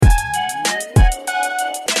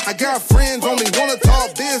got friends, only wanna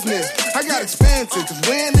talk business. I got expensive, cause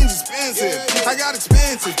winning's expensive. I got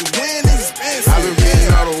expensive, cause winning's expensive. I've been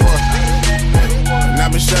reading all the war, and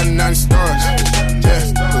I've been shutting down the stores.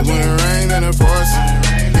 Yeah, cause when it rains, then it pours.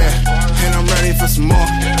 Yeah, and I'm ready for some more.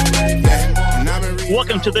 Yeah, and I've been reading.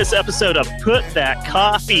 Welcome to this episode of Put That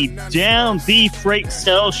Coffee Down, the Freight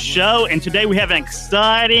Sales Show. And today we have an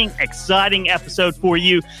exciting episode for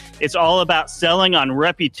you. It's all about selling on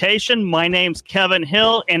reputation. My name's Kevin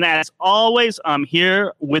Hill, and as always, I'm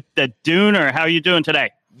here with the Dooner. How are you doing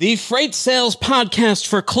today? The Freight Sales Podcast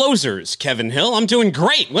for Closers, Kevin Hill. I'm doing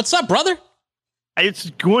great. What's up, brother?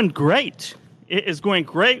 It's going great. It is going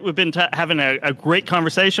great. We've been having a great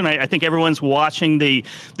conversation. I think everyone's watching the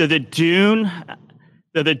Dune.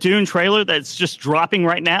 The Dune trailer that's just dropping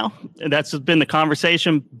right now. That's been the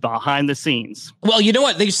conversation behind the scenes. Well, you know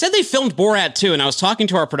what? They said they filmed Borat too, and I was talking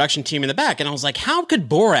to our production team in the back, and I was like, how could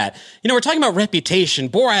Borat, we're talking about reputation.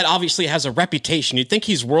 Borat obviously has a reputation. You'd think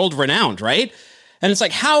he's world-renowned, right? And it's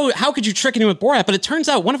like, how could you trick anyone with Borat? But it turns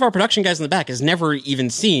out one of our production guys in the back has never even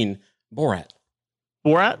seen Borat.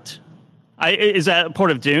 Borat? Is that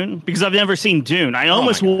part of Dune? Because I've never seen Dune. I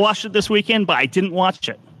almost watched it this weekend, but I didn't watch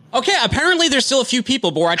it. Okay, apparently there's still a few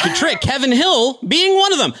people Borat could trick, Kevin Hill being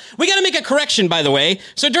one of them. We got to make a correction, by the way.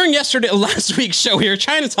 So during last week's show, we were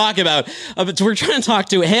trying to talk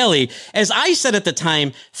to Haley, as I said at the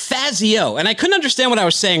time, Fazio, and I couldn't understand what I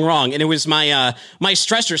was saying wrong, and it was my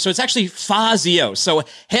stressor, so it's actually Fazio. So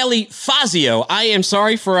Haley Fazio, I am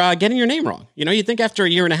sorry for getting your name wrong. You'd think after a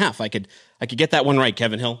year and a half I could get that one right,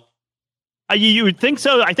 Kevin Hill. You would think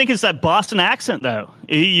so. I think it's that Boston accent, though.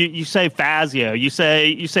 You say Fazio, you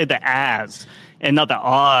say the as, and not the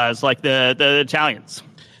Oz, like the Italians.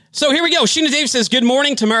 So here we go. Sheena Dave says, good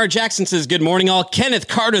morning. Tamara Jackson says, good morning, all. Kenneth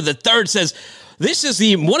Carter III says, this is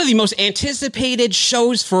one of the most anticipated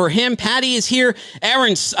shows for him. Patty is here.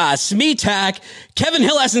 Aaron Smetak. Kevin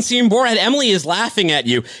Hill hasn't seen Borat. Emily is laughing at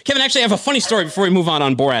you. Kevin, actually, I have a funny story before we move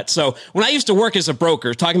on Borat. So when I used to work as a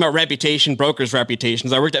broker, talking about reputation, brokers'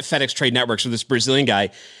 reputations, I worked at FedEx Trade Networks with this Brazilian guy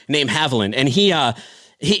named Haviland. And he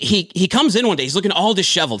comes in one day, he's looking all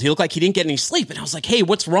disheveled. He looked like he didn't get any sleep. And I was like, hey,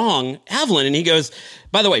 what's wrong, Haviland? And he goes,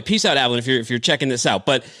 by the way, peace out, Haviland, if you're checking this out.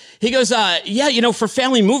 But he goes, for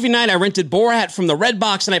family movie night, I rented Borat from the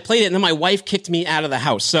Redbox and I played it. And then my wife kicked me out of the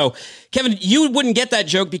house. So Kevin, you wouldn't get that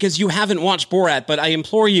joke because you haven't watched Borat, but I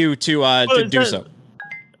implore you to do so.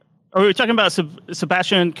 Are we talking about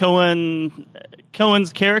Sebastian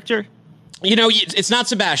Cohen's character? It's not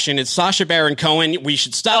Sebastian. It's Sacha Baron Cohen. We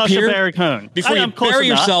should stop here Baron Cohen. Before you bury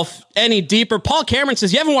yourself any deeper. Paul Cameron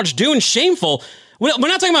says, you haven't watched Dune? Shameful. We're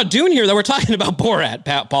not talking about Dune here, though. We're talking about Borat,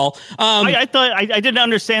 Paul. I thought I didn't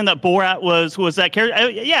understand that Borat was that character.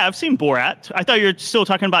 I've seen Borat. I thought you were still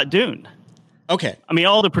talking about Dune. Okay. I mean,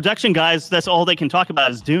 all the production guys, that's all they can talk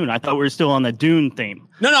about is Dune. I thought we were still on the Dune theme.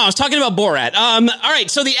 No, I was talking about Borat. All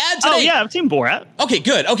right, so the ad today... Oh, yeah, I've seen Borat. Okay,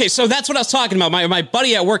 good. Okay, so that's what I was talking about. My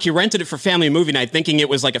buddy at work, he rented it for family movie night, thinking it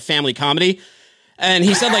was like a family comedy. And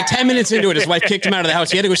he said like 10 minutes into it, his wife kicked him out of the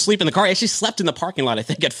house. He had to go sleep in the car. He actually slept in the parking lot, I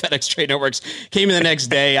think, at FedEx Trade Networks. Came in the next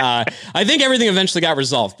day. I think everything eventually got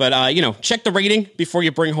resolved. But, check the rating before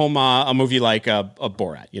you bring home a movie like a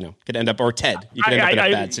Borat. Could end up, or Ted. You could end up in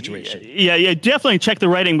a bad situation. Yeah, definitely check the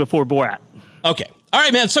rating before Borat. Okay. All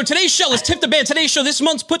right, man. So today's show, let's tip the band. Today's show, this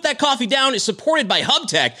month's Put That Coffee Down, is supported by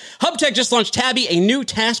HubTech. HubTech just launched Tabby, a new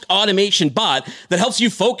task automation bot that helps you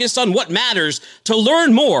focus on what matters. To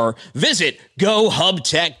learn more, visit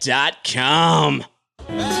GoHubTech.com.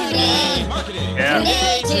 Today. Bad marketing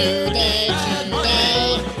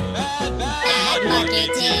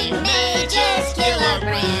may just kill our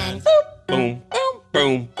brand. Boom, boom,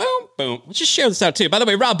 boom, boom. Let's just share this out, too. By the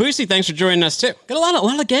way, Rob Boosie, thanks for joining us, too. Got a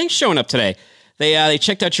lot of gangs showing up today. They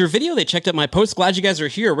checked out your video. They checked out my post. Glad you guys are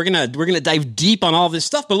here. We're gonna dive deep on all this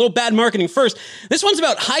stuff, but a little bad marketing first. This one's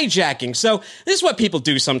about hijacking. So this is what people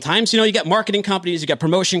do sometimes. You got marketing companies, you got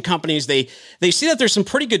promotion companies. They see that there's some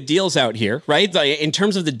pretty good deals out here, right? In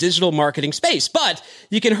terms of the digital marketing space, but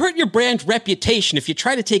you can hurt your brand reputation if you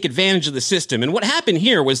try to take advantage of the system. And what happened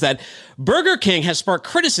here was that Burger King has sparked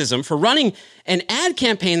criticism for running an ad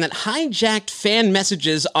campaign that hijacked fan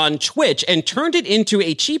messages on Twitch and turned it into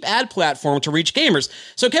a cheap ad platform to reach gamers.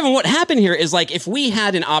 So, Kevin, what happened here is like if we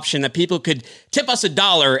had an option that people could tip us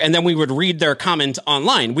 $1 and then we would read their comment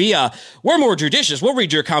online. We're more judicious. We'll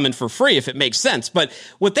read your comment for free if it makes sense. But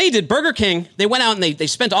what they did, Burger King, they went out and they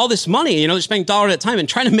spent all this money, they're spending $1 at a time and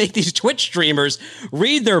trying to make these Twitch streamers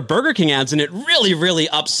read their Burger King ads, and it really, really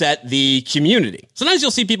upset the community. Sometimes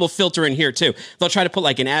you'll see people filter in here too. They'll try to put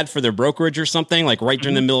like an ad for their brokerage or something, like right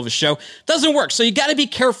during the middle of a show. Doesn't work. So you got to be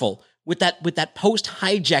careful with that post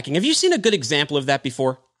hijacking. Have you seen a good example of that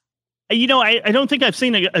before? I don't think I've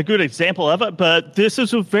seen a good example of it, but this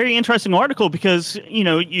is a very interesting article because,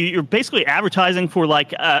 you're basically advertising for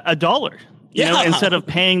like $1. Instead of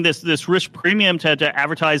paying this rich premium to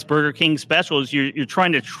advertise Burger King specials, you're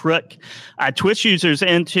trying to trick Twitch users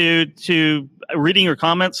into reading your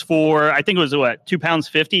comments for, I think it was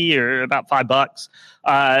 £2.50 or about $5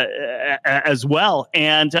 as well,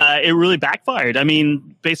 and it really backfired. I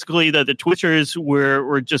mean, basically the Twitchers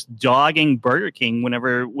were just dogging Burger King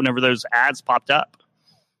whenever those ads popped up.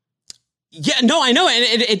 Yeah, no, I know, and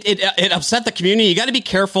it upset the community. You got to be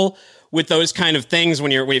careful with those kind of things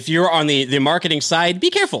if you're on the marketing side. Be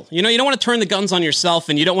careful. You don't want to turn the guns on yourself,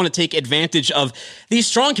 and you don't want to take advantage of these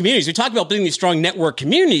strong communities. We talked about building these strong network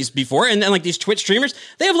communities before, and then like these Twitch streamers,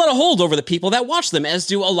 they have a lot of hold over the people that watch them, as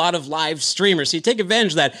do a lot of live streamers. So you take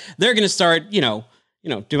advantage of that. They're going to start, doing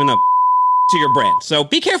the to your brand. So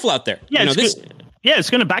be careful out there. Yeah,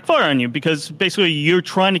 it's going to backfire on you because basically you're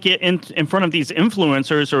trying to get in front of these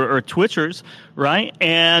influencers or Twitchers, right?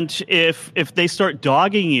 And if they start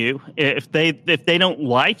dogging you, if they don't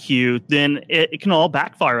like you, then it can all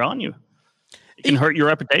backfire on you. It can hurt your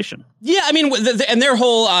reputation. Yeah, I mean, and their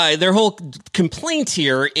whole complaint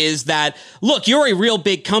here is that, look, you're a real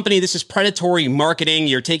big company. This is predatory marketing.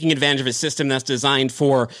 You're taking advantage of a system that's designed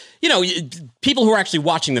for, people who are actually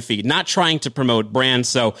watching the feed, not trying to promote brands.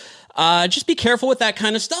 So just be careful with that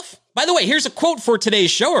kind of stuff. By the way, here's a quote for today's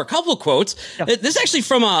show, or a couple of quotes. Yeah. This is actually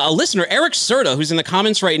from a listener, Eric Serta, who's in the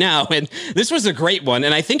comments right now. And this was a great one.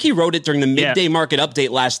 And I think he wrote it during the midday market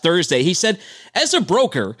update last Thursday. He said, as a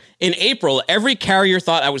broker, in April, every carrier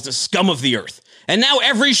thought I was the scum of the earth. And now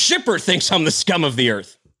every shipper thinks I'm the scum of the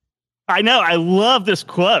earth. I know. I love this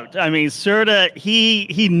quote. I mean, Serta,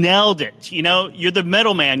 he nailed it. You're the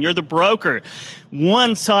middleman. You're the broker.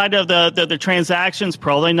 One side of the transaction's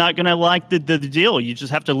probably not going to like the deal. You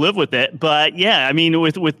just have to live with it. But yeah, I mean,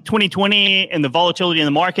 with 2020 and the volatility in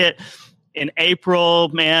the market, in April,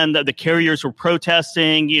 man, the carriers were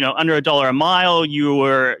protesting, under $1 a mile. You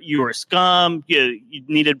were scum. You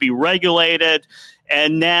needed to be regulated.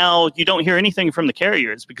 And now you don't hear anything from the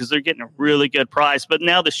carriers because they're getting a really good price. But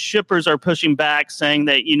now the shippers are pushing back, saying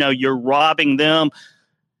that, you're robbing them.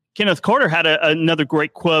 Kenneth Carter had another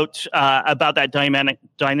great quote about that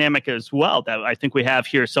dynamic as well that I think we have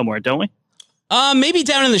here somewhere, don't we? Maybe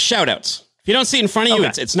down in the shout-outs. If you don't see it in front of you,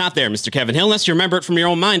 it's not there, Mr. Kevin Hill, unless you remember it from your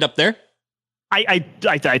own mind up there. I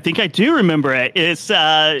think I do remember it. It's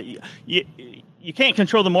you can't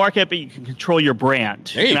control the market, but you can control your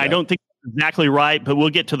brand. There you go. I don't think exactly right, but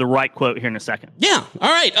we'll get to the right quote here in a second. Yeah.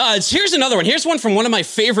 All right. Here's another one. Here's one from one of my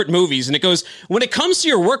favorite movies, and it goes, when it comes to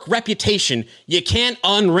your work reputation, you can't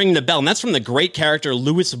unring the bell. And that's from the great character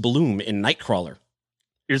Louis Bloom in Nightcrawler.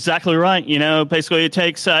 You're exactly right. Basically it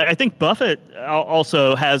takes, I think Buffett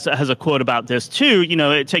also has a quote about this too.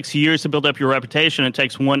 It takes years to build up your reputation. It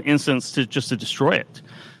takes one instance to destroy it.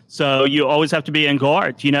 So you always have to be on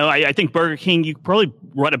guard. I think Burger King, you could probably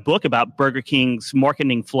write a book about Burger King's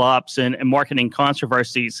marketing flops and marketing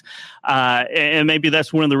controversies. And maybe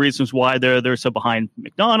that's one of the reasons why they're so behind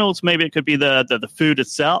McDonald's. Maybe it could be the food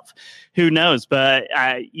itself. Who knows? But,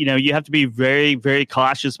 you have to be very, very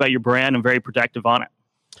cautious about your brand and very protective on it.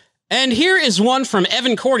 And here is one from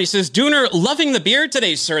Evan Cord. He says, Dooner, loving the beard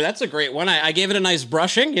today, sir. That's a great one. I gave it a nice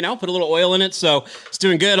brushing, put a little oil in it, so it's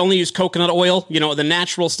doing good. Only use coconut oil, the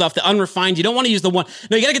natural stuff, the unrefined. You don't want to use the one.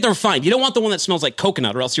 No, you got to get the refined. You don't want the one that smells like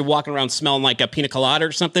coconut, or else you're walking around smelling like a pina colada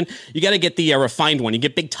or something. You got to get the refined one. You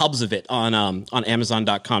get big tubs of it on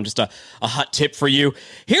Amazon.com. Just a hot tip for you.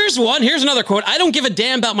 Here's one. Here's another quote. I don't give a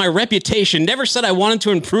damn about my reputation. Never said I wanted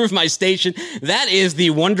to improve my station. That is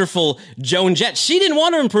the wonderful Joan Jett. She didn't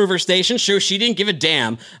want to improve her station, so she didn't give a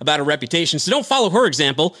damn about her reputation. So don't follow her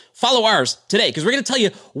example, follow ours today, because we're going to tell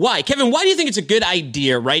you why. Kevin, why do you think it's a good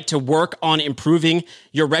idea, right, to work on improving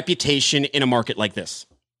your reputation in a market like this?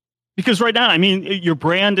 Because right now, I mean, your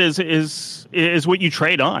brand is what you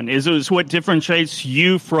trade on, is what differentiates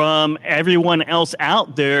you from everyone else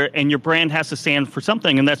out there, and your brand has to stand for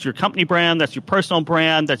something, and that's your company brand, that's your personal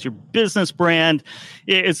brand, that's your business brand.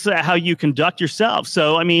 It's how you conduct yourself.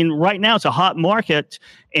 So, I mean, right now it's a hot market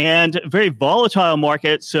and very volatile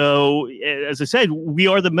market. So, as I said, we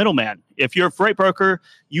are the middleman. If you're a freight broker,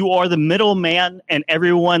 you are the middleman, and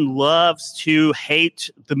everyone loves to hate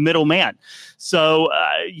the middleman. So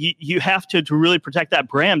you have to really protect that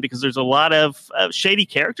brand, because there's a lot of shady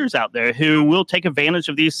characters out there who will take advantage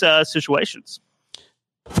of these situations.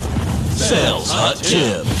 Sales Hot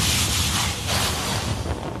Tip.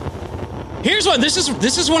 Here's one. This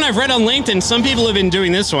is one I've read on LinkedIn. Some people have been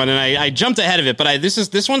doing this one, and I jumped ahead of it, but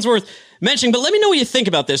this one's worth mentioning. But let me know what you think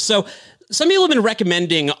about this. So some people have been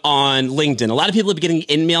recommending on LinkedIn. A lot of people have been getting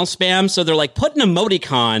in-mail spam, so they're like, put an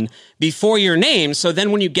emoticon before your name, so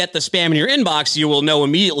then when you get the spam in your inbox, you will know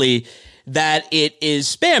immediately that it is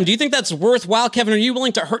spam. Do you think that's worthwhile, Kevin? Are you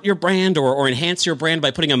willing to hurt your brand or enhance your brand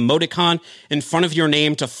by putting an emoticon in front of your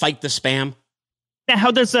name to fight the spam? Yeah,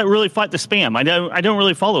 how does that really fight the spam? I don't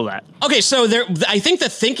really follow that. Okay, so I think the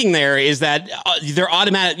thinking there is that they're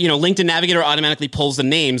automatic. LinkedIn Navigator automatically pulls the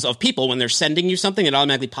names of people when they're sending you something. It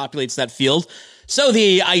automatically populates that field. So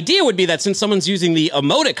the idea would be that since someone's using the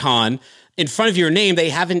emoticon in front of your name, they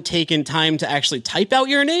haven't taken time to actually type out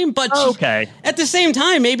your name. But at the same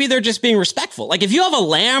time, maybe they're just being respectful. Like if you have a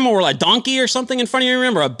lamb or a donkey or something in front of your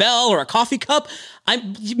name, or a bell or a coffee cup,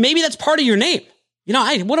 maybe that's part of your name.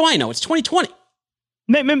 What do I know? It's 2020.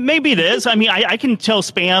 Maybe it is. I mean, I can tell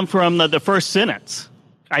spam from the first sentence.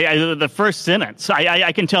 The first sentence.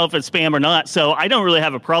 I can tell if it's spam or not. So I don't really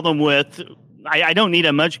have a problem with. I don't need a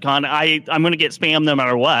emojicon. I'm going to get spam no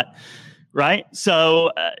matter what, right?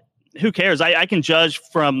 So who cares? I can judge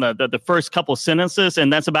from the first couple sentences,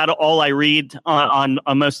 and that's about all I read on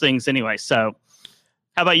most things anyway. So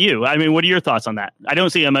how about you? I mean, what are your thoughts on that? I don't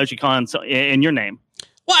see emojicons in your name.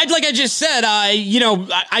 Well, like I just said,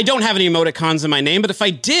 I don't have any emoticons in my name, but if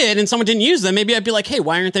I did and someone didn't use them, maybe I'd be like, hey,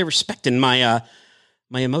 why aren't they respecting my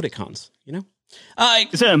emoticons?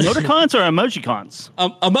 Is it emoticons or emojicons?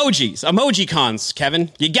 Emojicons,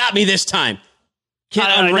 Kevin. You got me this time. Can't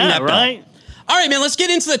unring that bell. Right? All right, man, let's get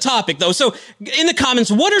into the topic, though. So in the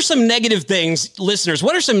comments, what are some negative things, listeners?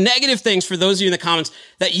 What are some negative things for those of you in the comments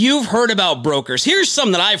that you've heard about brokers? Here's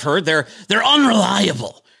some that I've heard. They're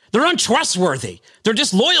unreliable. They're untrustworthy. They're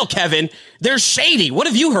disloyal, Kevin. They're shady. What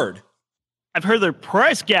have you heard? I've heard they're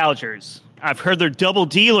price gougers. I've heard they're double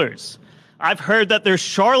dealers. I've heard that they're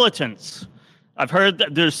charlatans. I've heard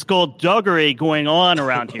that there's skullduggery going on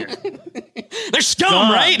around here. They're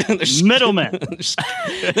scum, right? They're middlemen.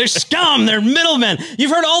 They're scum. They're middlemen. You've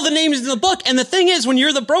heard all the names in the book. And the thing is, when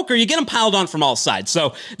you're the broker, you get them piled on from all sides.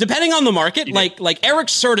 So depending on the market, like Eric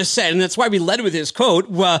Serta said, and that's why we led with his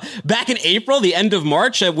quote, back in April, the end of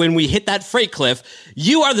March, when we hit that freight cliff,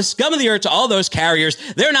 you are the scum of the earth to all those carriers.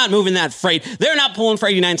 They're not moving that freight. They're not pulling for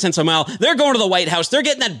 89 cents a mile. They're going to the White House. They're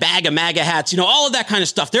getting that bag of MAGA hats, all of that kind of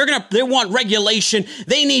stuff. They want regulation.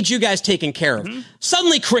 They need you guys taken care of. Mm-hmm.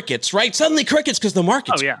 Suddenly crickets, right? Suddenly crickets because the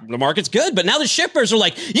market's good. But now the shippers are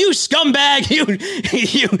like, you scumbag,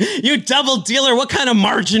 you double dealer. What kind of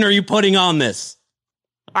margin are you putting on this?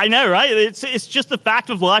 I know, right? It's just the fact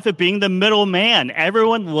of life of being the middleman.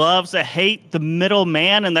 Everyone loves to hate the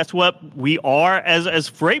middleman, and that's what we are as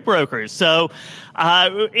freight brokers. So,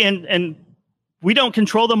 and we don't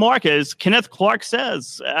control the market, as Kenneth Clark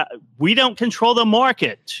says. We don't control the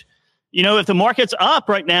market. If the market's up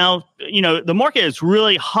right now, the market is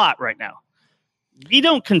really hot right now. We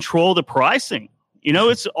don't control the pricing.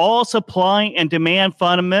 It's all supply and demand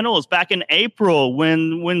fundamentals. Back in April,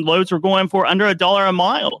 when loads were going for under $1 a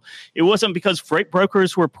mile, it wasn't because freight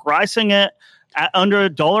brokers were pricing it at under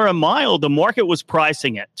 $1 a mile. The market was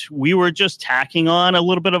pricing it. We were just tacking on a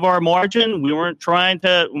little bit of our margin. We weren't trying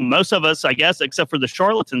to, most of us, I guess, except for the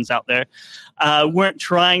charlatans out there, weren't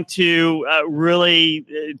trying to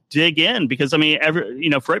really dig in because,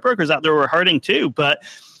 freight brokers out there were hurting too. But,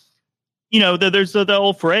 there's the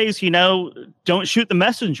old phrase, don't shoot the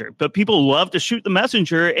messenger. But people love to shoot the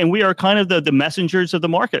messenger, and we are kind of the messengers of the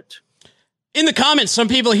market. In the comments, some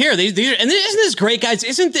people here, and isn't this great, guys?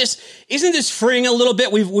 Isn't this freeing a little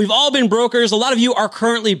bit? We've all been brokers. A lot of you are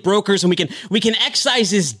currently brokers, and we can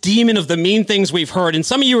excise this demon of the mean things we've heard. And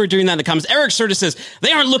some of you are doing that in the comments. Eric Serta says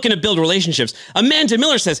they aren't looking to build relationships. Amanda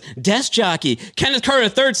Miller says desk jockey. Kenneth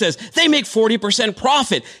Carter III says they make 40%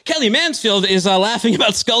 profit. Kelly Mansfield is laughing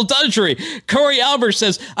about skullduggery. Corey Albert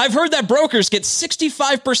says I've heard that brokers get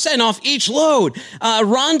 65% off each load.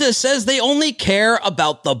 Rhonda says they only care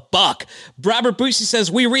about the buck. Robert Busey says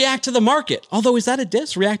we react to the market. Although, is that a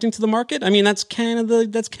diss? Reacting to the market? I mean, that's kind of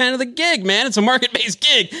the gig, man. It's a market-based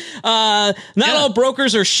gig. Not all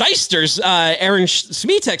brokers are shysters. Aaron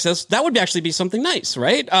Smetek says that would actually be something nice,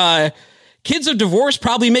 right? Kids of divorce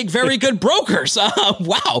probably make very good brokers.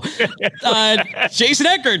 Wow. Jason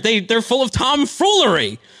Eckert, they're full of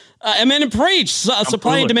tomfoolery. Amanda Preach,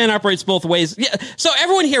 supply and demand operates both ways. Yeah. So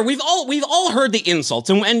everyone here, we've all heard the insults,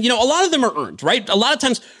 and a lot of them are earned, right? A lot of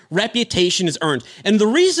times reputation is earned. And the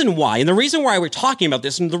reason why we're talking about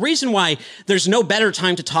this, and the reason why there's no better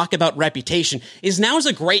time to talk about reputation is now is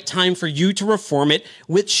a great time for you to reform it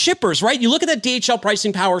with shippers, right? You look at that DHL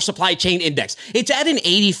Pricing Power Supply Chain Index. It's at an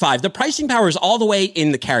 85. The pricing power is all the way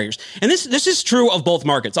in the carriers. And this is true of both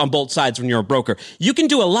markets, on both sides when you're a broker. You can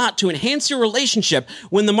do a lot to enhance your relationship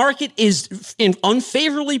when the market market is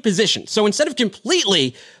unfavorably positioned. So instead of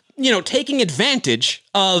completely taking advantage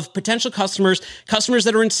of potential customers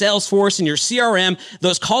that are in Salesforce and your CRM,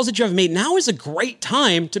 those calls that you have made, now is a great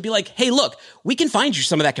time to be like, hey, look, we can find you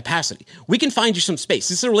some of that capacity. We can find you some space.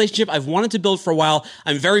 This is a relationship I've wanted to build for a while.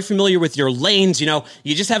 I'm very familiar with your lanes. You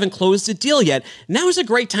just haven't closed a deal yet. Now is a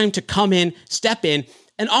great time to come in, step in,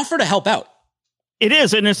 and offer to help out. It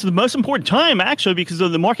is, and it's the most important time, actually, because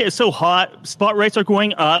the market is so hot. Spot rates are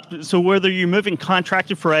going up. So whether you're moving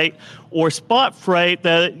contracted freight or spot freight,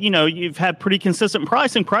 that you've had pretty consistent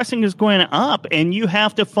pricing is going up, and you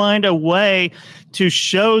have to find a way to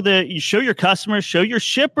show your customers, show your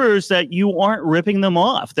shippers that you aren't ripping them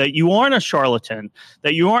off, that you aren't a charlatan,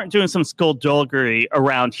 that you aren't doing some skullduggery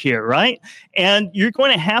around here, right? And you're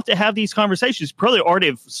going to have these conversations. You probably already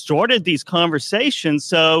have started these conversations,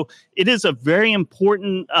 so it is a very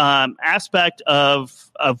important aspect of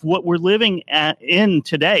what we're living in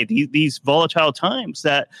today. These volatile times,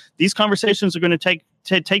 that these conversations are going to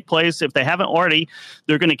take place. If they haven't already,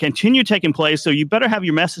 they're going to continue taking place. So you better have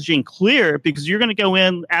your messaging clear, because you're going to go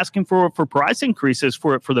in asking for price increases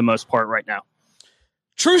for the most part right now.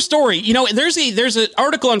 True story. There's an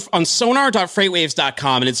article on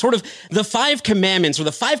sonar.freightwaves.com, and it's sort of the 5 commandments or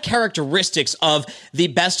the 5 characteristics of the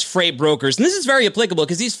best freight brokers. And this is very applicable,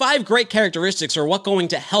 because these 5 great characteristics are what going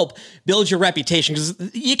to help build your reputation, because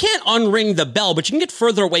you can't unring the bell, but you can get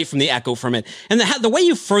further away from the echo from it. And the way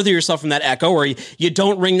you further yourself from that echo, or you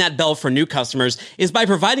don't ring that bell for new customers, is by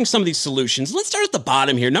providing some of these solutions. Let's start at the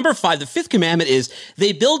bottom here. Number 5, the 5th commandment is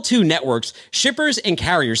they build 2 networks, shippers and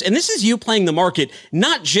carriers. And this is you playing the market,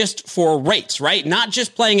 not just for rates, right? Not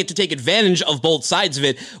just playing it to take advantage of both sides of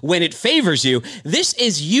it when it favors you. This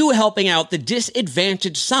is you helping out the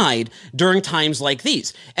disadvantaged side during times like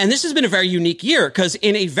these. And this has been a very unique year, because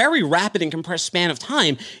in a very rapid and compressed span of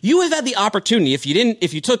time, you have had the opportunity, if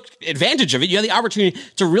you took advantage of it, you had the opportunity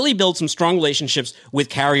to really build some strong relationships with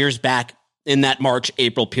carriers back in that March,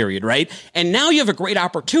 April period, right? And now you have a great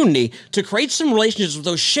opportunity to create some relationships with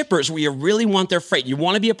those shippers where you really want their freight. You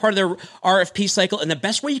want to be a part of their RFP cycle. And the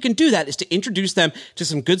best way you can do that is to introduce them to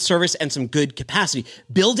some good service and some good capacity,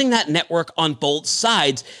 building that network on both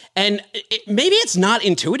sides. And maybe it's not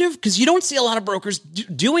intuitive, because you don't see a lot of brokers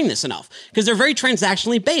doing this enough, because they're very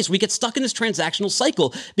transactionally based. We get stuck in this transactional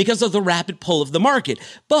cycle because of the rapid pull of the market.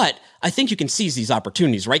 But I think you can seize these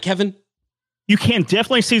opportunities, right, Kevin? You can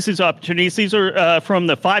definitely seize these opportunities. These are from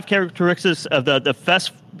the 5 characteristics of the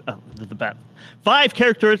best, 5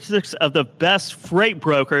 characteristics of the best freight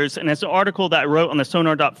brokers. And it's an article that I wrote on the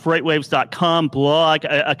sonar.freightwaves.com blog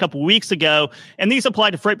a couple weeks ago. And these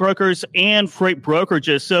apply to freight brokers and freight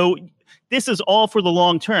brokerages. So this is all for the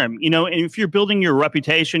long term, and if you're building your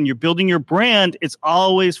reputation, you're building your brand, it's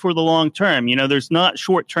always for the long term. There's not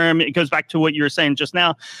short term. It goes back to what you were saying just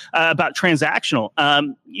now about transactional.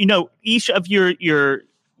 Each of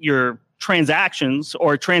your transactions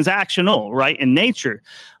are transactional, right, in nature,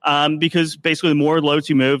 because basically the more loads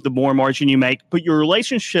you move, the more margin you make. But your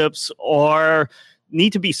relationships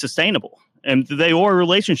need to be sustainable. And they are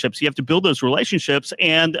relationships. You have to build those relationships.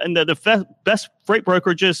 And the best freight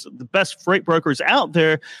brokerages, the best freight brokers out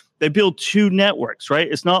there, they build 2 networks, right?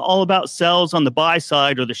 It's not all about sales on the buy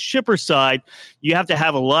side or the shipper side. You have to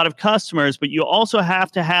have a lot of customers, but you also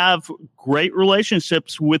have to have great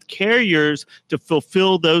relationships with carriers to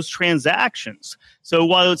fulfill those transactions. So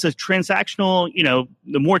while it's a transactional,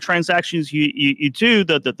 the more transactions you do,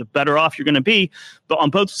 the better off you're going to be. But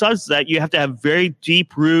on both sides of that, you have to have very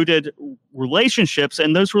deep-rooted relationships,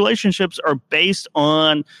 and those relationships are based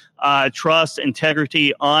on trust,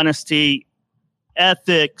 integrity, honesty,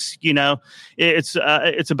 ethics.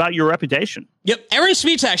 It's about your reputation. Yep. Erin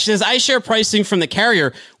Svitak says, I share pricing from the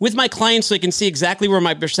carrier with my clients so I can see exactly where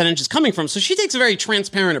my percentage is coming from. So she takes a very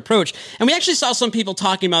transparent approach. And we actually saw some people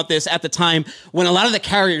talking about this at the time when a lot of the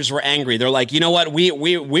carriers were angry. They're like, you know what? We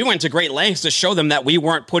went to great lengths to show them that we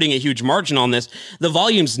weren't putting a huge margin on this. The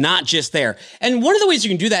volume's not just there. And one of the ways you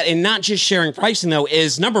can do that and not just sharing pricing, though,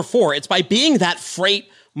 is number 4. It's by being that freight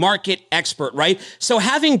market expert, right? So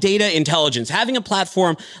having data intelligence, having a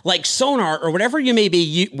platform like Sonar or whatever you may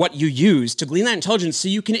be, what you use to glean that intelligence so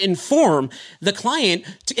you can inform the client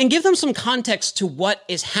and give them some context to what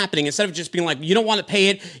is happening instead of just being like, you don't want to pay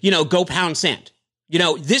it, go pound sand. You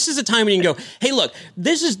know, this is a time when you can go, hey, look,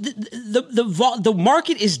 this is the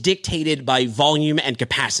market is dictated by volume and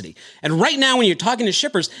capacity. And right now, when you're talking to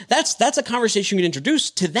shippers, that's a conversation you can introduce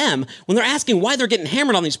to them when they're asking why they're getting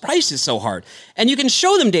hammered on these prices so hard. And you can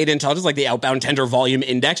show them data intelligence like the outbound tender volume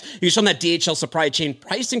index. You can show them that DHL supply chain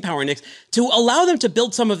pricing power index to allow them to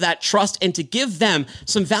build some of that trust and to give them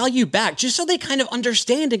some value back, just so they kind of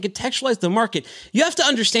understand and contextualize the market. You have to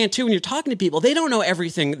understand, too, when you're talking to people, they don't know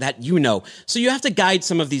everything that you know. So you have to guide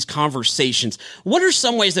some of these conversations. What are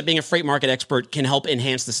some ways that being a freight market expert can help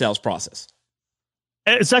enhance the sales process?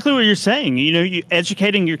 Exactly what you're saying. You know,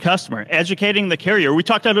 educating your customer, educating the carrier. We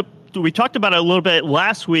talked about it a little bit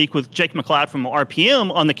last week with Jake McLeod from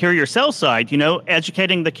RPM on the carrier sales side. You know,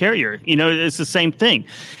 educating the carrier. You know, it's the same thing.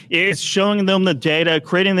 It's showing them the data,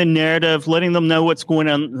 creating the narrative, letting them know what's going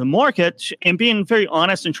on in the market, and being very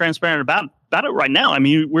honest and transparent about it right now. I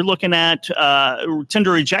mean, we're looking at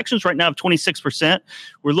tender rejections right now of 26%.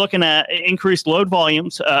 We're looking at increased load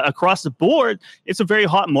volumes across the board. It's a very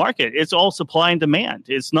hot market. It's all supply and demand.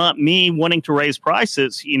 It's not me wanting to raise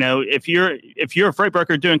prices. You know, if you're a freight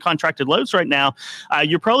broker doing contracted loads right now,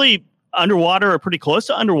 you're probably underwater or pretty close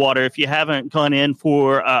to underwater if you haven't gone in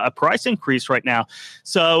for a price increase right now.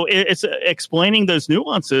 So it's explaining those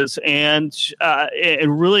nuances and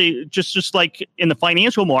really just like in the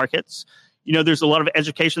financial markets. You know, there's a lot of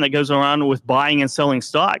education that goes around with buying and selling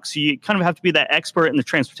stocks. So you kind of have to be that expert in the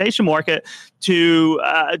transportation market to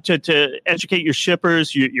educate your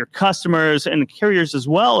shippers, your customers, and the carriers as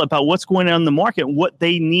well about what's going on in the market, what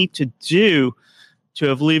they need to do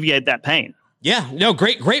to alleviate that pain. Yeah, no,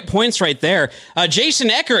 great points right there.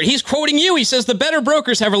 Jason Eckert, he's quoting you. He says the better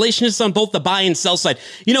brokers have relationships on both the buy and sell side.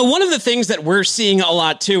 You know, one of the things that we're seeing a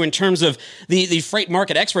lot too in terms of the freight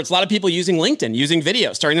market experts, a lot of people using LinkedIn, using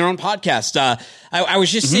video, starting their own podcast. I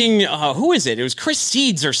was just seeing, who is it? It was Chris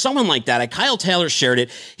Seeds or someone like that. Kyle Taylor shared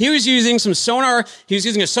it. He was using some sonar. He was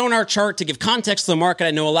using a sonar chart to give context to the market.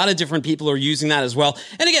 I know a lot of different people are using that as well.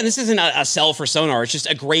 And again, this isn't a sell for sonar. It's just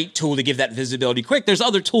a great tool to give that visibility quick. There's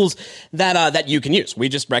other tools that you can use. We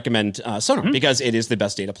just recommend Sonar because it is the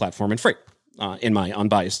best data platform in freight, in my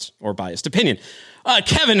unbiased or biased opinion.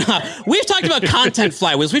 Kevin, we've talked about content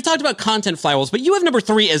flywheels. We've talked about content flywheels, but you have number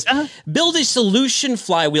 3 as build a solution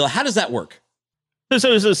flywheel. How does that work?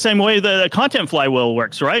 So it's the same way the content flywheel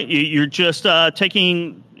works, right? You're just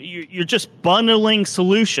you're just bundling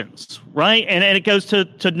solutions, right? And it goes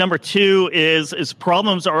to number 2 is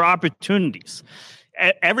problems or opportunities.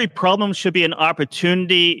 Every problem should be an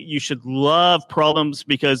opportunity. You should love problems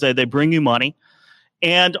because they bring you money.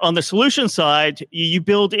 And on the solution side, you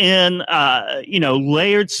build in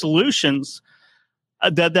layered solutions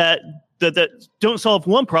that don't solve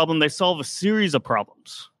one problem. They solve a series of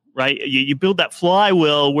problems. Right? You build that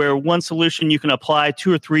flywheel where one solution you can apply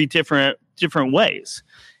 2 or 3 different ways.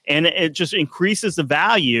 And it just increases the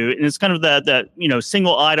value. And it's kind of the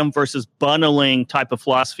single item versus bundling type of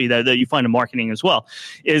philosophy that you find in marketing as well.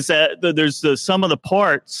 Is that there's the sum of the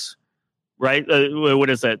parts, right? What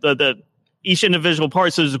is that? Each individual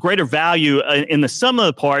part. So there's a greater value in the sum of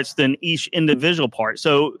the parts than each individual part.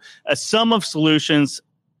 So a sum of solutions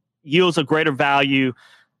yields a greater value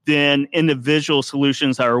than individual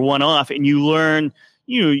solutions that are one-off, and you learn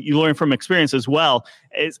from experience as well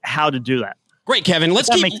is how to do that. Great, Kevin. Let's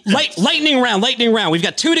keep lightning round. We've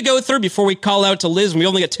got 2 to go through before we call out to Liz, and we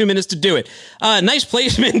only got 2 minutes to do it. Nice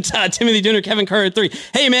placement, Timothy Dooner, Kevin Carter 3.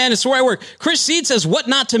 Hey, man, it's where I work. Chris Seed says, what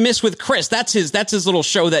not to miss with Chris. That's his little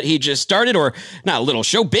show that he just started, or not a little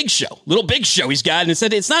show, big show he's got. And it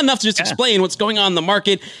said it's not enough to just explain what's going on in the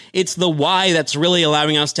market. It's the why that's really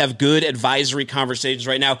allowing us to have good advisory conversations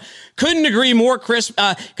right now. Couldn't agree more, Chris,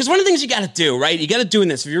 because one of the things you got to do, right? You got to do in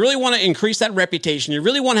this. If you really want to increase that reputation, you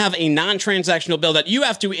really want to have a non-transactional build that you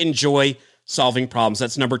have to enjoy solving problems.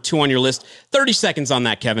 That's number 2 on your list. 30 seconds on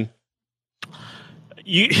that, Kevin.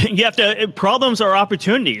 You have to, problems are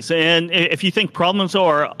opportunities. And if you think problems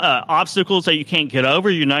are obstacles that you can't get over,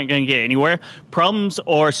 you're not going to get anywhere. Problems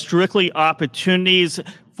are strictly opportunities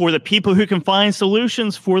for the people who can find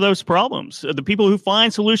solutions for those problems. The people who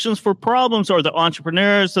find solutions for problems are the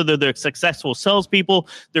entrepreneurs, so they're successful salespeople,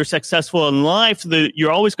 they're successful in life.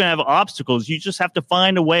 You're always going to have obstacles. You just have to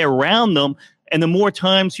find a way around them. And the more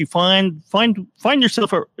times you find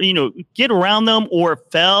yourself, get around them or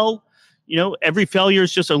fail, every failure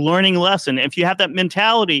is just a learning lesson. If you have that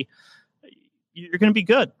mentality, you're going to be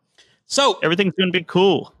good. So everything's going to be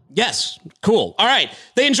cool. Yes. Cool. All right.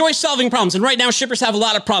 They enjoy solving problems. And right now, shippers have a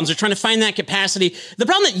lot of problems. They're trying to find that capacity. The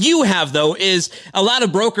problem that you have, though, is a lot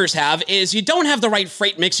of brokers have is you don't have the right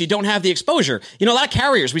freight mix. You don't have the exposure. You know, a lot of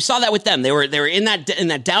carriers, we saw that with them. They were in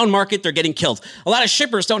that down market. They're getting killed. A lot of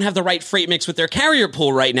shippers don't have the right freight mix with their carrier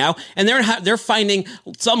pool right now. And they're finding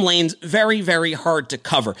some lanes very, very hard to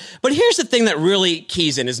cover. But here's the thing that really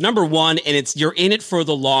keys in is number one, and it's you're in it for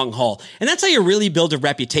the long haul. And that's how you really build a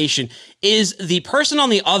reputation is the person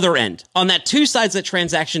on the other end, on that two sides of the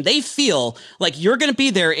transaction, they feel like you're going to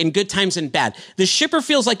be there in good times and bad. The shipper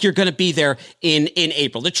feels like you're going to be there in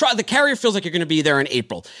April. The carrier feels like you're going to be there in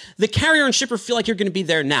April. The carrier and shipper feel like you're going to be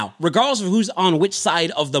there now. Regardless of who's on which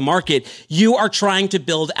side of the market, you are trying to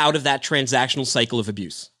build out of that transactional cycle of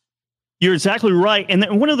abuse. You're exactly right. And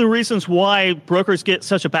one of the reasons why brokers get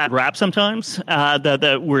such a bad rap sometimes,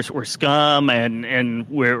 that we're scum and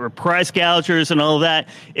we're price gougers and all of that,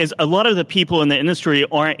 is a lot of the people in the industry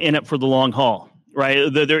aren't in it for the long haul,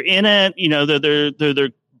 right? They're in it, you know,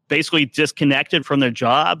 they're basically disconnected from their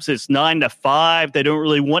jobs. It's 9 to 5. They don't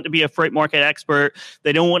really want to be a freight market expert.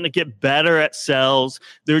 They don't want to get better at sales.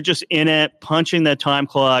 They're just in it, punching the time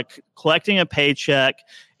clock, collecting a paycheck.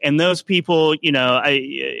 And those people, you know,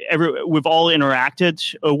 we've all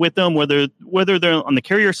interacted with them, whether they're on the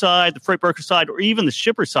carrier side, the freight broker side, or even the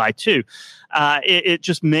shipper side too. It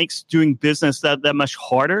just makes doing business that much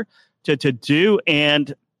harder to do,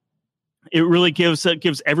 and it really gives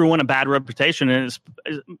everyone a bad reputation. And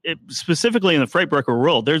specifically in the freight broker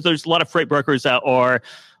world, there's a lot of freight brokers that are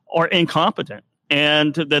incompetent.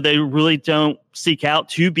 And that they really don't seek out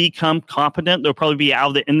to become competent. They'll probably be out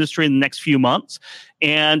of the industry in the next few months.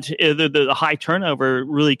 And the high turnover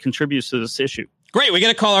really contributes to this issue. Great. We got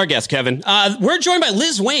to call our guest, Kevin. We're joined by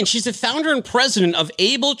Liz Wayne. She's the founder and president of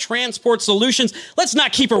Able Transport Solutions. Let's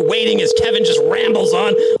not keep her waiting as Kevin just rambles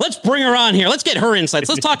on. Let's bring her on here. Let's get her insights.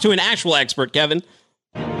 Let's talk to an actual expert, Kevin.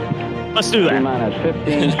 Let's do that.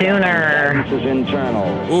 Tuner. This is internal.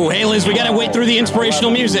 Ooh, hey, Liz, we got to wait through the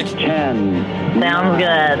inspirational music. 10. Sounds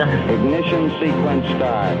good. Ignition sequence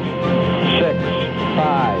start. 6,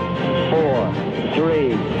 5, 4, 3,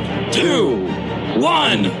 2,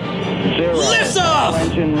 1. 0. Lift off!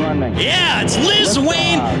 Engine running. Yeah, it's Liz Lift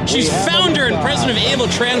Wayne. off. She's We have founder and lift president of off. Able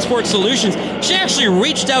Transport Solutions. She actually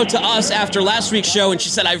reached out to us after last week's show, and she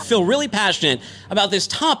said, I feel really passionate about this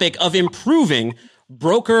topic of improving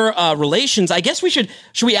broker relations. I guess should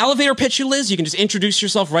we elevator pitch you, Liz? You can just introduce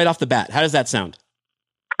yourself right off the bat. How does that sound?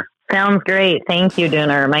 Sounds great. Thank you,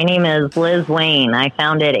 Dooner. My name is Liz Wayne. I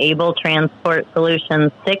founded Able Transport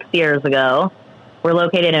Solutions 6 years ago. We're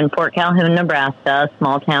located in Fort Calhoun, Nebraska, a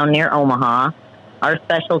small town near Omaha. Our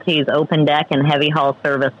specialty is open deck and heavy haul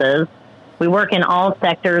services. We work in all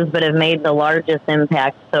sectors, but have made the largest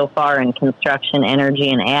impact so far in construction, energy,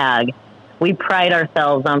 and ag. We pride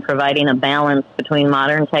ourselves on providing a balance between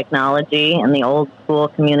modern technology and the old school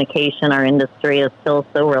communication our industry is still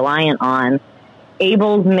so reliant on.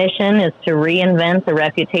 Able's mission is to reinvent the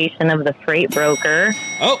reputation of the freight broker.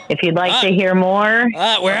 Oh, if you'd like to hear more.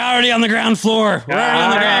 We're already on the ground floor. We're already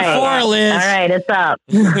on the ground floor, Liz. All right, it's up.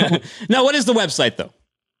 Now, what is the website, though?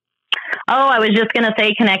 Oh, I was just going to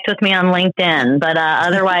say connect with me on LinkedIn, but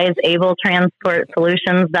otherwise,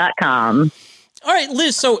 abletransportsolutions.com. All right,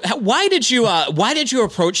 Liz. So, why did you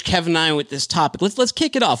approach Kevin and I with this topic? Let's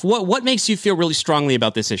kick it off. What makes you feel really strongly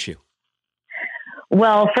about this issue?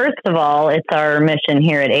 Well, first of all, it's our mission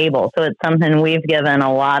here at Able, so it's something we've given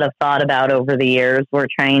a lot of thought about over the years. We're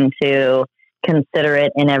trying to consider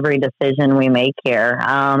it in every decision we make here.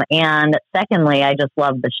 And secondly, I just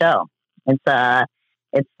love the show. It's the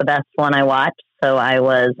best one I watched, so I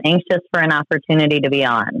was anxious for an opportunity to be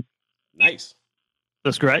on. Nice.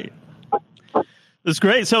 That's great. That's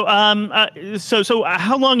great. So, so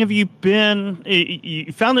how long have you been?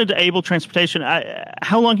 You founded Able Transportation.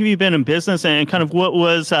 How long have you been in business, and kind of what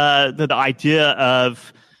was the idea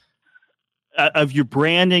of your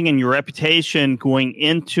branding and your reputation going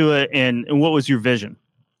into it, and what was your vision?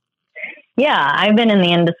 Yeah, I've been in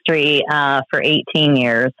the industry for 18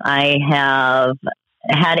 years. I have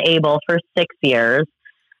had Able for 6 years.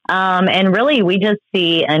 And really, we just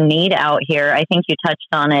see a need out here. I think you touched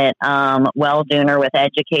on it well, Dooner, with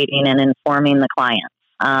educating and informing the clients.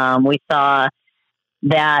 We saw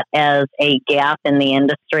that as a gap in the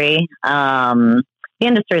industry. The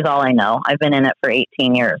industry is all I know. I've been in it for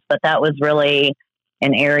 18 years, but that was really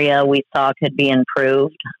an area we saw could be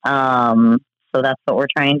improved. So that's what we're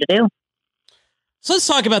trying to do. So let's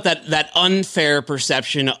talk about that unfair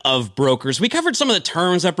perception of brokers. We covered some of the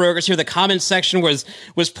terms that brokers here. The comment section was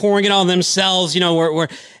pouring it on themselves, and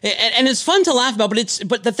it's fun to laugh about,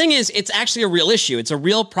 but the thing is, it's actually a real issue. It's a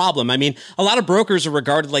real problem. I mean, a lot of brokers are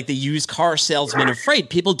regarded like the used car salesman of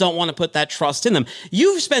freight. People don't want to put that trust in them.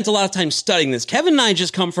 You've spent a lot of time studying this. Kevin and I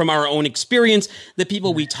just come from our own experience, the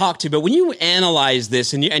people we talk to. But when you analyze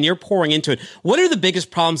this and you're pouring into it, what are the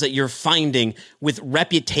biggest problems that you're finding with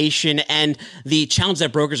reputation and the challenge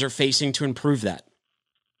that brokers are facing to improve that?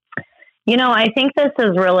 I think this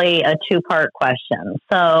is really a two-part question.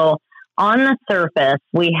 So on the surface,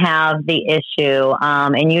 we have the issue,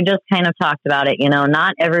 and you just kind of talked about it,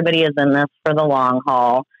 not everybody is in this for the long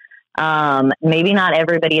haul. Maybe not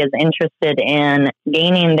everybody is interested in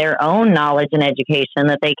gaining their own knowledge and education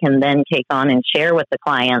that they can then take on and share with the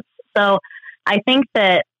clients. So I think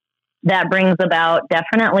that brings about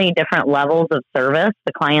definitely different levels of service.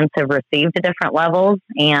 The clients have received at different levels,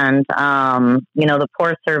 and, the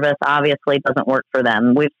poor service obviously doesn't work for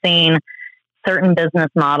them. We've seen certain business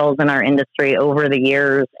models in our industry over the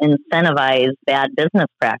years incentivize bad business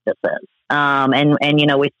practices. And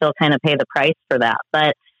we still kind of pay the price for that.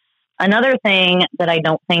 But another thing that I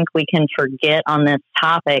don't think we can forget on this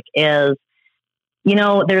topic is,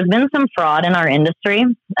 there's been some fraud in our industry.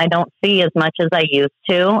 I don't see as much as I used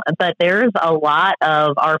to, but there's a lot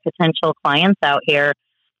of our potential clients out here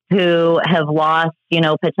who have lost,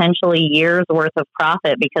 potentially years worth of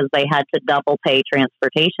profit because they had to double pay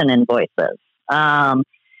transportation invoices.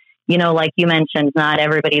 Like you mentioned, not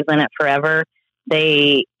everybody's in it forever.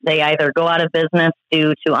 They either go out of business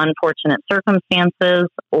due to unfortunate circumstances,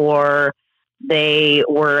 or they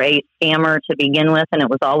were a scammer to begin with, and it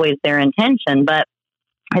was always their intention. But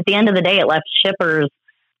at the end of the day, it left shippers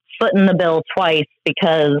footing the bill twice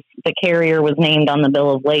because the carrier was named on the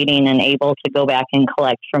bill of lading and able to go back and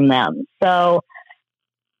collect from them. So,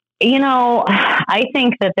 I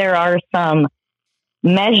think that there are some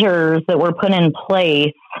measures that were put in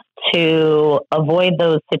place to avoid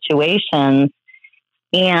those situations.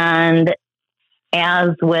 And as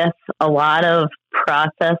with a lot of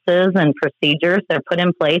processes and procedures, they're put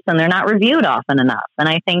in place and they're not reviewed often enough. And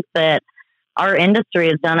I think that our industry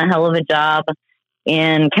has done a hell of a job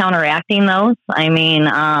in counteracting those. I mean,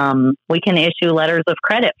 we can issue letters of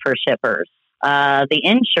credit for shippers. The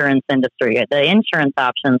insurance industry, the insurance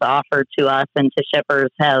options offered to us and to shippers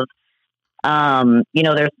have,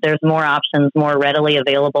 there's more options, more readily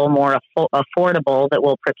available, more affordable that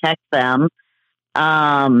will protect them.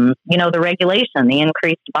 The regulation, the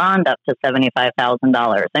increased bond up to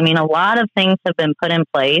 $75,000. I mean, a lot of things have been put in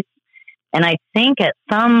place, and I think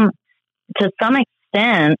to some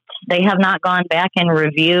extent, they have not gone back and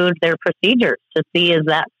reviewed their procedures to see, is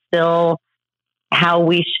that still how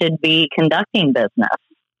we should be conducting business?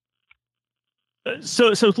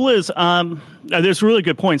 So Liz, there's really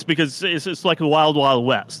good points, because it's like the wild, wild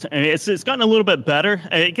west. I mean, it's gotten a little bit better.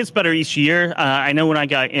 It gets better each year. I know when I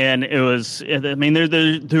got in, there is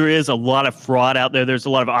a lot of fraud out there. There's a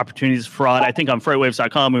lot of opportunities for fraud. I think on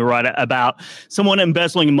FreightWaves.com, we write about someone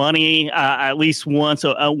embezzling money at least once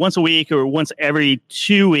a week or once every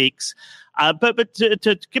 2 weeks. But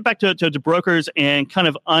to get back to brokers and kind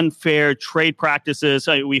of unfair trade practices,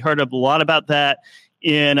 we heard a lot about that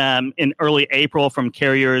in early April from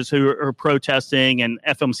carriers who are protesting, and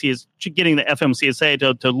FMC is getting the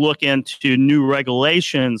FMCSA to look into new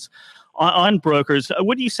regulations on brokers.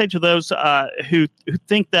 What do you say to those who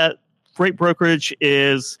think that freight brokerage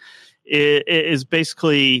is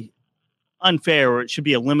basically unfair, or it should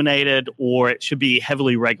be eliminated, or it should be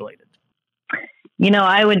heavily regulated?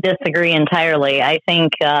 I would disagree entirely. I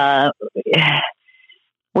think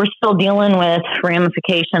we're still dealing with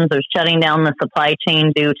ramifications of shutting down the supply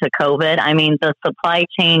chain due to COVID. I mean, the supply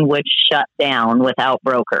chain would shut down without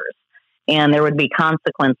brokers, and there would be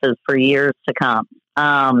consequences for years to come.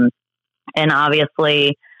 And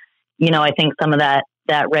obviously, I think some of that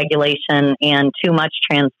regulation and too much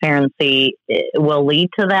transparency will lead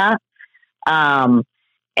to that.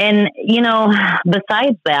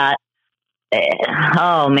 Besides that,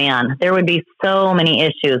 oh man, there would be so many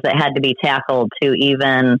issues that had to be tackled to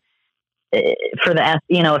even for the,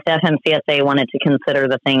 if the FMCSA wanted to consider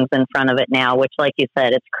the things in front of it now, which, like you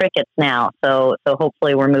said, it's crickets now. So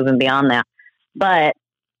hopefully we're moving beyond that. But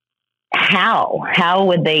how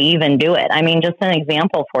would they even do it? I mean, just an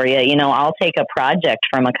example for you, I'll take a project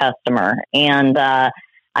from a customer, and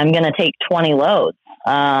I'm going to take 20 loads,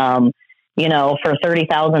 for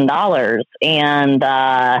 $30,000.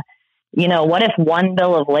 And, what if one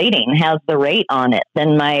bill of lading has the rate on it?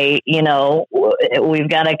 Then we've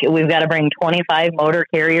got to bring 25 motor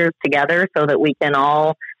carriers together so that we can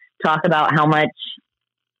all talk about how much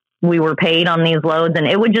we were paid on these loads, and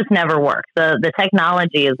it would just never work. The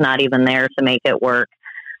technology is not even there to make it work.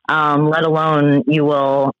 Let alone you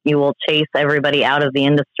will chase everybody out of the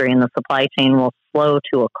industry, and the supply chain will slow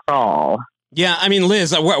to a crawl. Yeah, I mean,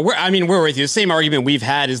 Liz, we're with you. The same argument we've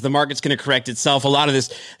had is the market's going to correct itself. A lot of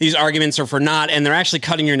these arguments are for naught, and they're actually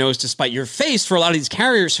cutting your nose to spite your face for a lot of these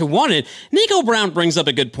carriers who want it. Nico Brown brings up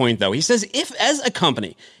a good point, though. He says, if as a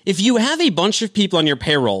company, if you have a bunch of people on your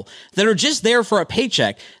payroll that are just there for a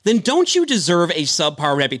paycheck, then don't you deserve a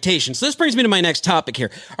subpar reputation? So this brings me to my next topic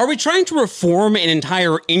here. Are we trying to reform an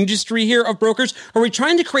entire industry here of brokers? Are we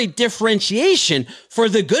trying to create differentiation for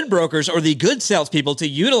the good brokers or the good salespeople to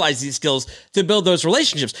utilize these skills to build those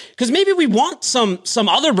relationships? Because maybe we want some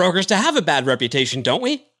other brokers to have a bad reputation, don't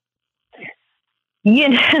we? Well,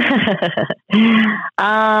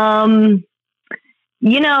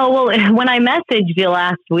 when I messaged you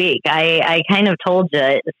last week, I kind of told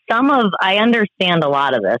you I understand a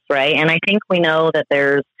lot of this, right? And I think we know that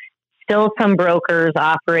there's still some brokers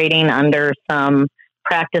operating under some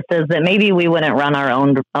practices that maybe we wouldn't run our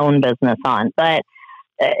own business on. But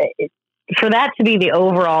for that to be the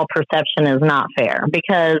overall perception is not fair,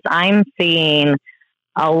 because I'm seeing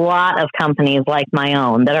a lot of companies like my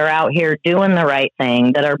own that are out here doing the right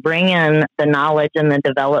thing, that are bringing the knowledge and the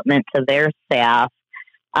development to their staff.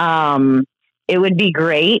 It would be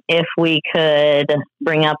great if we could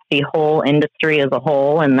bring up the whole industry as a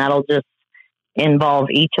whole, and that'll just involve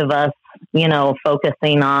each of us,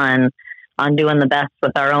 focusing on doing the best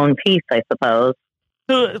with our own piece, I suppose.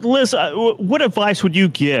 So, Liz, what advice would you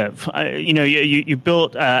give? You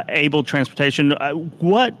built Able Transportation.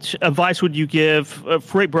 What advice would you give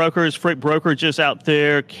freight brokerages out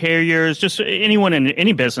there, carriers, just anyone in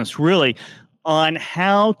any business, really, on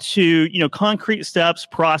how to, concrete steps,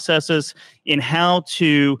 processes, in how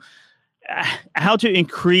to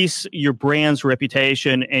increase your brand's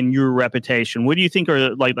reputation and your reputation? What do you think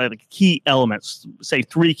are like key elements? Say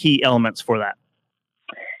 3 key elements for that.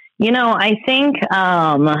 I think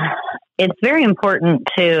it's very important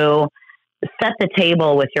to set the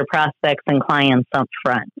table with your prospects and clients up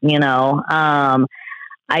front.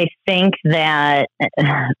 I think that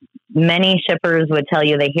many shippers would tell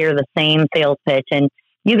you they hear the same sales pitch, and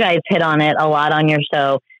you guys hit on it a lot on your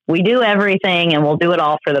show. We do everything and we'll do it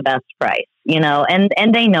all for the best price,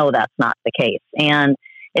 and they know that's not the case. And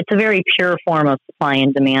it's a very pure form of supply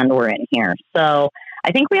and demand we're in here. So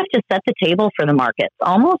I think we have to set the table for the markets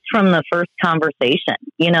almost from the first conversation.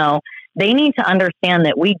 They need to understand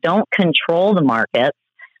that we don't control the markets.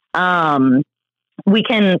 We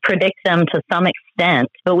can predict them to some extent,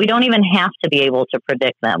 but we don't even have to be able to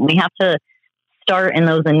predict them. We have to start in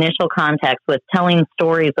those initial contacts with telling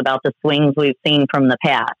stories about the swings we've seen from the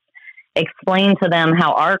past. Explain to them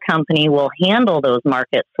how our company will handle those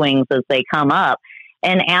market swings as they come up,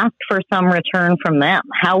 and ask for some return from them.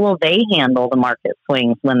 How will they handle the market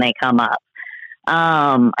swings when they come up?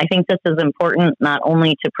 I think this is important not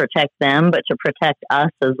only to protect them, but to protect us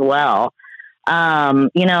as well.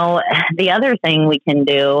 The other thing we can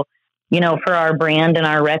do, for our brand and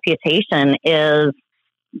our reputation is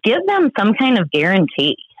give them some kind of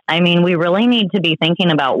guarantee. I mean, we really need to be thinking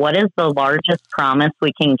about what is the largest promise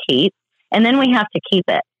we can keep, and then we have to keep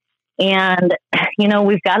it. And,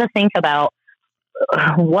 we've got to think about,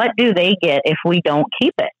 what do they get if we don't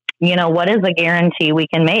keep it? What is a guarantee we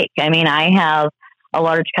can make? I mean, I have a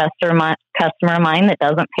large customer of mine that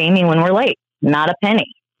doesn't pay me when we're late, not a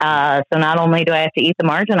penny. So not only do I have to eat the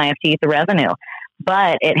margin, I have to eat the revenue.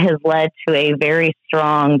 But it has led to a very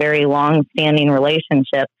strong, very long-standing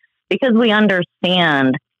relationship because we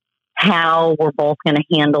understand how we're both going to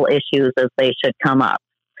handle issues as they should come up.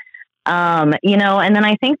 And then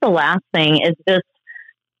I think the last thing is just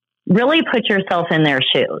really put yourself in their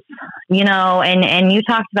shoes, and you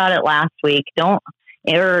talked about it last week. A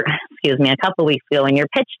couple of weeks ago in your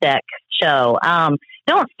pitch deck show.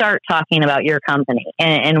 Don't start talking about your company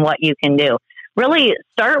and what you can do. Really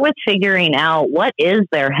start with figuring out what is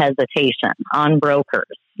their hesitation on brokers,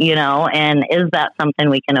 and is that something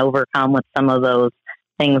we can overcome with some of those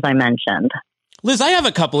things I mentioned? Liz, I have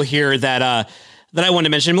a couple here that I want to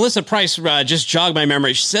mention. Melissa Price just jogged my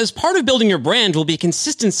memory. She says part of building your brand will be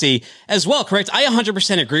consistency as well. Correct? I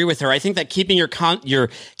 100% agree with her. I think that keeping your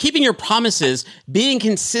promises, being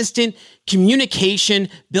consistent, communication,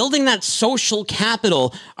 building that social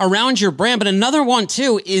capital around your brand. But another one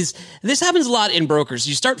too is this happens a lot in brokers.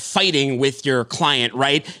 You start fighting with your client,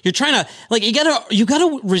 right? You're trying to you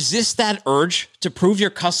gotta resist that urge to prove your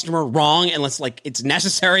customer wrong unless it's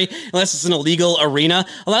necessary, unless it's an illegal arena.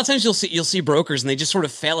 A lot of times you'll see brokers and they just sort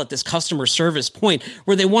of fail at this customer service point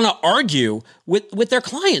where they want to argue with their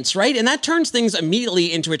clients, right? And that turns things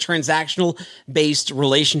immediately into a transactional based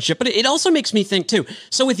relationship. But it also makes me think too.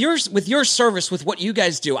 So with your service, with what you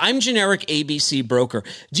guys do, I'm generic ABC broker.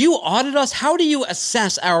 Do you audit us? How do you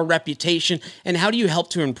assess our reputation, and how do you help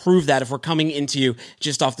to improve that if we're coming into you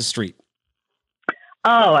just off the street?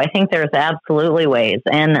 Oh, I think there's absolutely ways.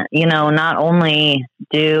 And, not only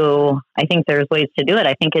I think there's ways to do it,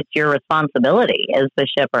 I think it's your responsibility as the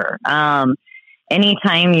shipper.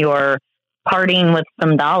 Anytime you're parting with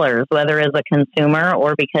some dollars, whether as a consumer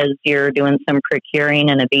or because you're doing some procuring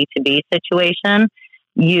in a B2B situation,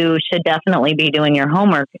 you should definitely be doing your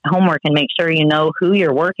homework and make sure you know who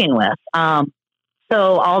you're working with.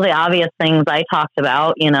 So all the obvious things I talked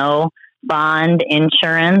about, bond,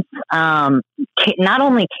 insurance, not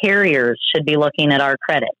only carriers should be looking at our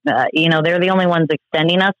credit. They're the only ones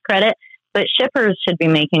extending us credit, but shippers should be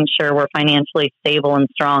making sure we're financially stable and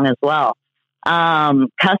strong as well.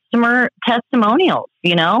 Customer testimonials,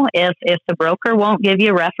 if the broker won't give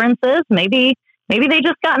you references, maybe they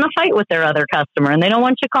just got in a fight with their other customer and they don't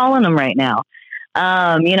want you calling them right now.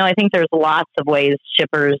 I think there's lots of ways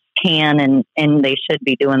shippers can and they should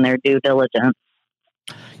be doing their due diligence.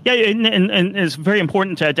 Yeah, and it's very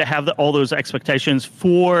important to have all those expectations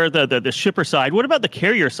for the shipper side. What about the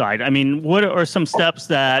carrier side? I mean, what are some steps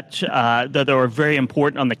that are very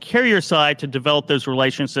important on the carrier side to develop those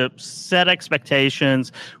relationships, set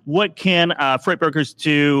expectations? What can freight brokers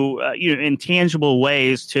do in tangible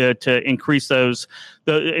ways to increase those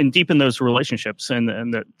and deepen those relationships and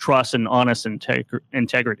the trust and honest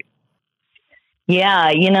integrity? Yeah,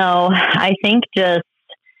 I think just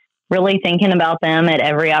really thinking about them at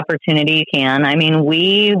every opportunity you can. I mean,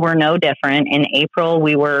 we were no different. In April,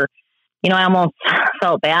 we were, I almost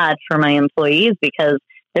felt bad for my employees because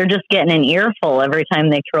they're just getting an earful every time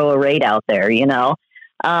they throw a rate out there,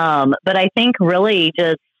 But I think really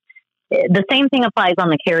just the same thing applies on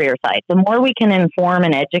the carrier side. The more we can inform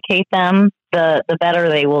and educate them, the better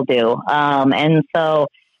they will do. And so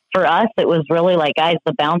for us, it was really like, guys,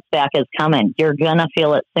 the bounce back is coming. You're going to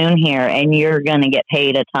feel it soon here, and you're going to get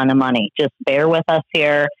paid a ton of money. Just bear with us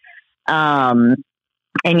here. And,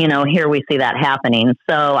 here we see that happening.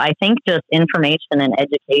 So I think just information and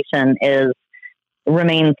education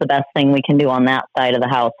remains the best thing we can do on that side of the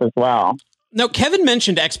house as well. Now, Kevin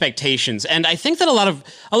mentioned expectations, and I think that a lot of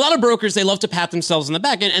brokers, they love to pat themselves on the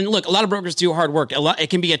back. And look, a lot of brokers do hard work. It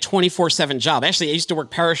can be a 24/7 job. Actually, I used to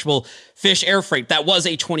work perishable fish air freight. That was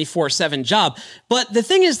a 24/7 job. But the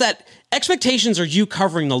thing is that expectations are you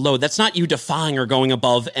covering the load. That's not you defying or going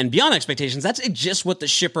above and beyond expectations. That's just what the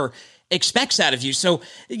shipper expects out of you. So,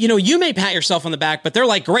 you may pat yourself on the back, but they're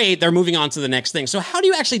like, great, they're moving on to the next thing. So how do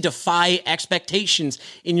you actually defy expectations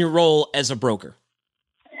in your role as a broker?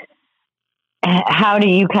 How do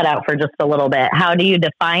you cut out for just a little bit? How do you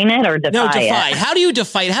define it or defy it? How do you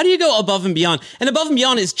defy it? How do you go above and beyond? And above and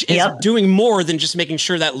beyond is doing more than just making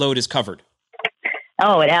sure that load is covered.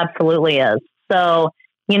 Oh, it absolutely is. So,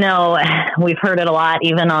 we've heard it a lot,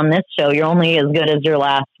 even on this show, you're only as good as your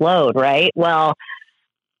last load, right? Well,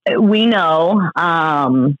 we know,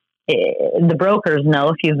 the brokers know,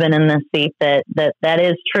 if you've been in this seat, that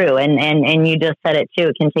is true. And you just said it too.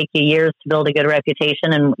 It can take you years to build a good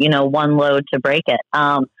reputation and, one load to break it.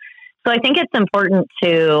 So I think it's important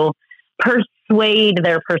to persuade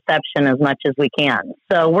their perception as much as we can.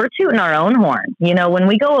 So we're tooting our own horn. When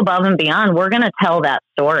we go above and beyond, we're going to tell that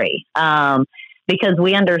story. Because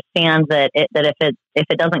we understand that if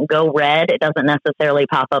it doesn't go red, it doesn't necessarily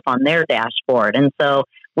pop up on their dashboard. And so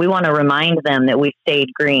we want to remind them that we stayed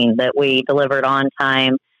green, that we delivered on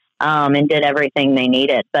time, and did everything they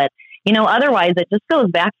needed. But, otherwise it just goes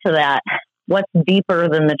back to that, what's deeper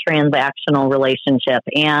than the transactional relationship,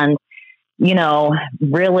 and,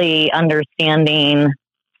 really understanding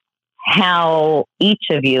how each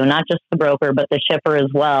of you, not just the broker, but the shipper as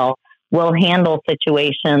well, will handle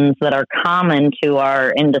situations that are common to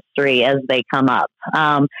our industry as they come up.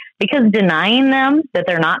 Because denying them that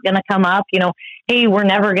they're not going to come up, hey, we're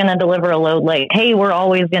never going to deliver a load late. Hey, we're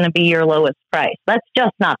always going to be your lowest price. That's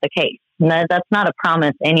just not the case. That's not a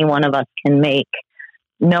promise any one of us can make,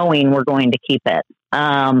 knowing we're going to keep it.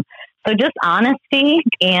 So just honesty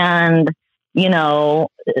and,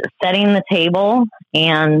 setting the table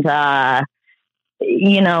and,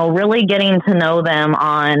 really getting to know them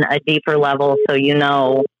on a deeper level. So,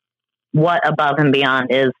 what above and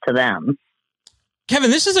beyond is to them. Kevin,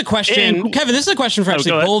 this is a question. Kevin, this is a question for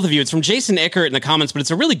actually both of you. It's from Jason Ickert in the comments, but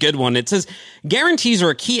it's a really good one. It says, guarantees are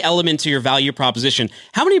a key element to your value proposition.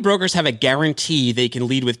 How many brokers have a guarantee they can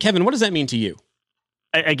lead with? Kevin, what does that mean to you?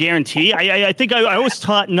 A guarantee? I think I was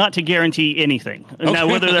taught not to guarantee anything. Okay. Now,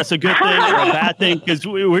 whether that's a good thing or a bad thing, because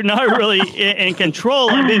we're not really in control.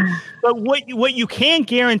 I mean, but what you can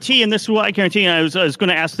guarantee, and this is what I guarantee, and I was going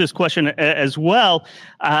to ask this question as well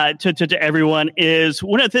to everyone, is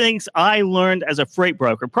one of the things I learned as a freight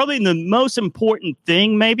broker, probably the most important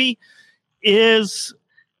thing maybe, is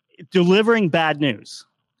delivering bad news.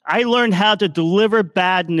 I learned how to deliver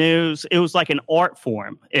bad news. It was like an art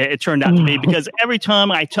form, it turned out to be, because every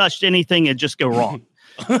time I touched anything, it'd just go wrong.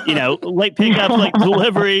 Late pickups, late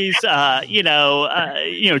deliveries,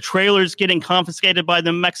 trailers getting confiscated by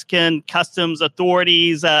the Mexican customs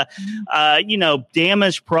authorities,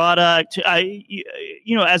 damaged product.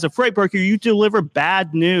 As a freight broker, you deliver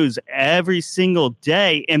bad news every single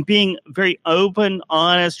day, and being very open,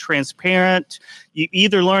 honest, transparent. You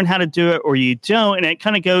either learn how to do it or you don't. And it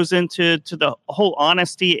kind of goes into the whole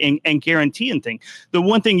honesty and guaranteeing thing. The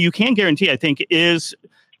one thing you can guarantee, I think, is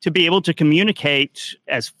to be able to communicate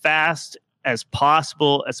as fast as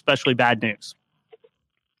possible, especially bad news.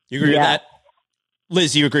 You agree with that?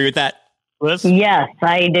 Liz, you agree with that? Liz? Yes,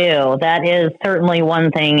 I do. That is certainly one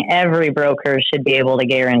thing every broker should be able to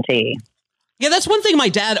guarantee. Yeah, that's one thing my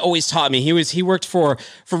dad always taught me. He worked for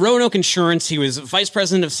Roanoke Insurance. He was vice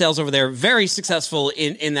president of sales over there, very successful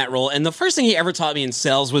in that role. And the first thing he ever taught me in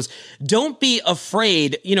sales was don't be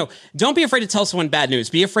afraid to tell someone bad news.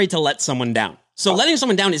 Be afraid to let someone down. So letting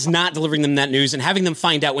someone down is not delivering them that news and having them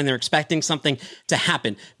find out when they're expecting something to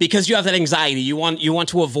happen, because you have that anxiety. You want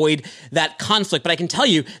to avoid that conflict. But I can tell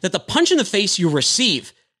you that the punch in the face you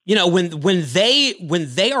receive, when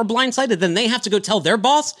they are blindsided, then they have to go tell their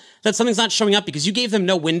boss that something's not showing up because you gave them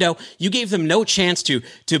no window. You gave them no chance to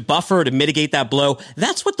buffer, to mitigate that blow.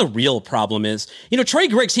 That's what the real problem is. Troy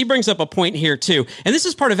Griggs, he brings up a point here too. And this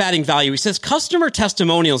is part of adding value. He says customer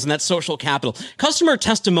testimonials, and that's social capital. Customer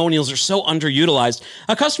testimonials are so underutilized.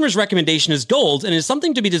 A customer's recommendation is gold and is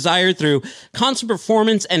something to be desired through constant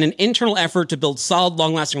performance and an internal effort to build solid,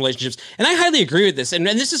 long-lasting relationships. And I highly agree with this. And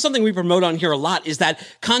this is something we promote on here a lot, is that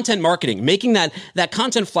content marketing, making that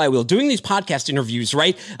content flywheel, doing these podcast interviews,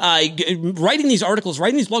 right? Writing these articles,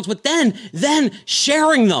 writing these blogs, but then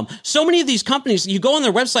sharing them. So many of these companies, you go on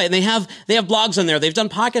their website and they have blogs on there. They've done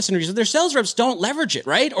podcast interviews, but their sales reps don't leverage it,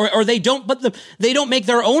 right? Or they don't, they don't make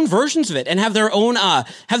their own versions of it and have their own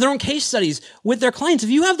case studies with their clients. If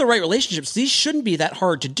you have the right relationships, these shouldn't be that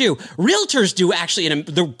hard to do. Realtors do actually,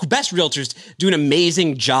 the best realtors do an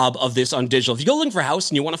amazing job of this on digital. If you go looking for a house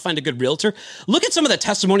and you want to find a good realtor, look at some of the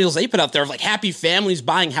testimonials they put out there of like happy families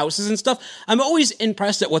buying houses and stuff. I'm always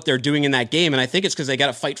impressed at what they're doing in that game, and I think it's because they got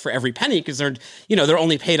to fight for every penny because they're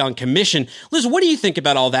only paid on commission. Liz, what do you think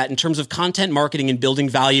about all that in terms of content marketing and building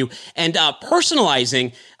value and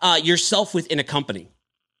personalizing yourself within a company?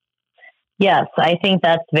 Yes, I think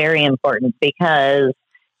that's very important because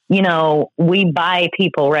we buy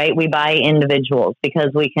people, right? We buy individuals because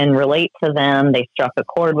we can relate to them. They struck a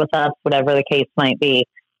chord with us, whatever the case might be.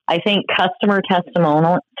 I think customer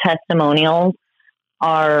testimonials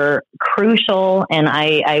are crucial, and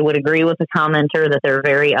I would agree with the commenter that they're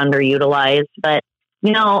very underutilized. But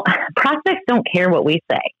prospects don't care what we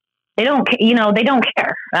say. They don't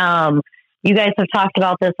care. You guys have talked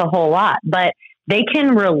about this a whole lot, but they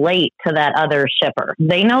can relate to that other shipper.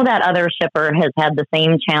 They know that other shipper has had the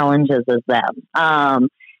same challenges as them,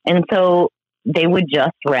 and so they would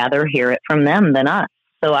just rather hear it from them than us.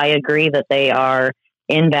 So I agree that they are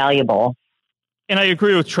invaluable. And I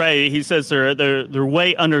agree with Trey. He says they're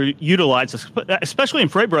way underutilized, especially in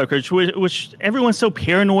freight brokerage, which everyone's so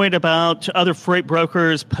paranoid about other freight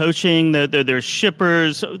brokers poaching their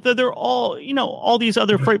shippers. They're all, all these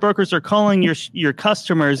other freight brokers are calling your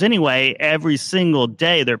customers anyway every single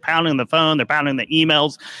day. They're pounding the phone, they're pounding the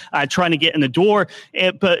emails, trying to get in the door.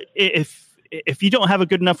 But if you don't have a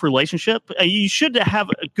good enough relationship, you should have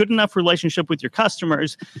a good enough relationship with your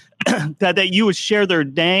customers that you would share their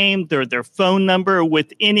name, their phone number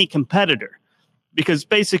with any competitor, because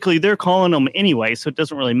basically they're calling them anyway, so it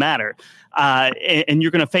doesn't really matter. And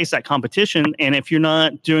you're going to face that competition. And if you're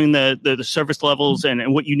not doing the service levels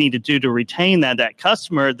and what you need to do to retain that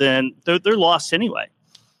customer, then they're lost anyway.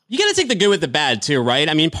 You got to take the good with the bad too, right?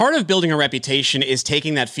 I mean, part of building a reputation is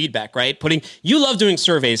taking that feedback, right? You love doing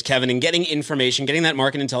surveys, Kevin, and getting information, getting that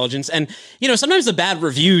market intelligence. And, sometimes the bad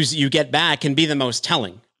reviews you get back can be the most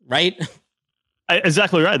telling, right?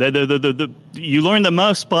 Exactly right. You learn the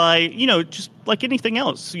most by, just like anything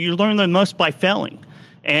else, you learn the most by failing.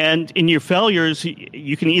 And in your failures,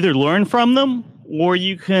 you can either learn from them or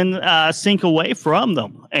you can sink away from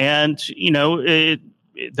them. And,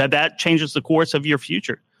 that changes the course of your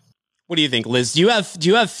future. What do you think, Liz? Do you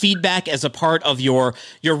have feedback as a part of your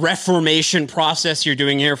reformation process you're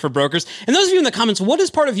doing here for brokers? And those of you in the comments, what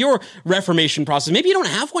is part of your reformation process? Maybe you don't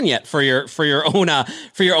have one yet for your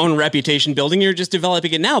own reputation building. You're just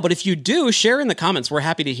developing it now. But if you do, share in the comments. We're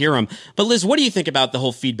happy to hear them. But Liz, what do you think about the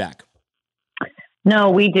whole feedback?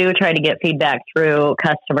 No, we do try to get feedback through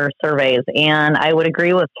customer surveys. And I would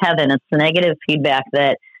agree with Kevin. It's the negative feedback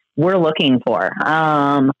that we're looking for.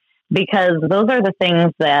 Because those are the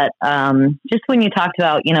things that, just when you talked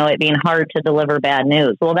about, it being hard to deliver bad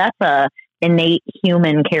news. Well, that's a innate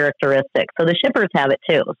human characteristic. So the shippers have it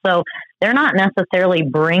too. So they're not necessarily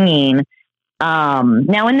bringing,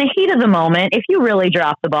 now in the heat of the moment, if you really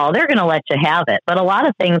drop the ball, they're going to let you have it. But a lot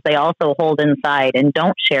of things they also hold inside and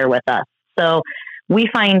don't share with us. So we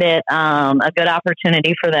find it a good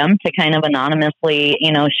opportunity for them to kind of anonymously,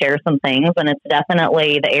 share some things. And it's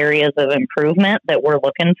definitely the areas of improvement that we're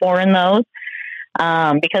looking for in those.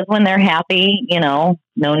 Because when they're happy, no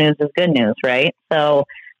news is good news, right? So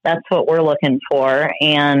that's what we're looking for.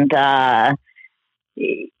 And I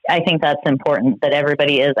think that's important that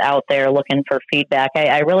everybody is out there looking for feedback.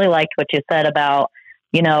 I really liked what you said about,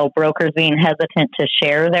 brokers being hesitant to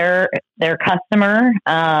share their customer.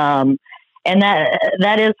 And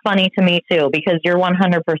that is funny to me too, because you're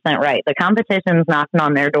 100% right. The competition's knocking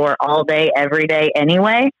on their door all day, every day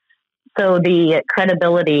anyway. So the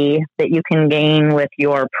credibility that you can gain with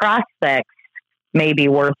your prospects may be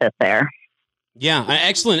worth it there. Yeah,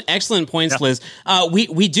 excellent points, Liz.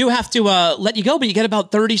 We do have to let you go, but you get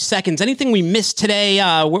about 30 seconds. Anything we missed today?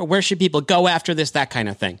 Where should people go after this, that kind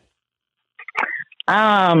of thing?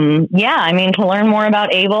 To learn more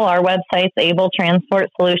about Able, our website's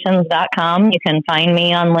abletransportsolutions.com. You can find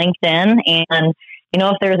me on LinkedIn. And,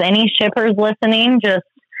 if there's any shippers listening, just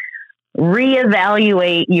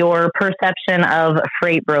reevaluate your perception of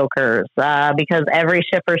freight brokers, because every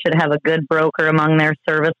shipper should have a good broker among their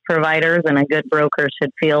service providers, and a good broker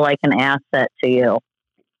should feel like an asset to you.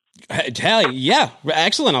 Hell yeah,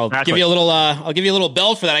 excellent. I'll give you a little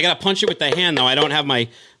bell for that. I got to punch it with the hand though. I don't have my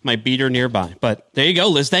beater nearby, but there you go,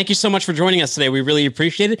 Liz. Thank you so much for joining us today. We really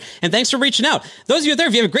appreciate it. And thanks for reaching out. Those of you out there,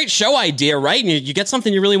 if you have a great show idea, right, and you get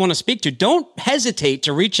something you really want to speak to, don't hesitate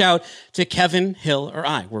to reach out to Kevin, Hill, or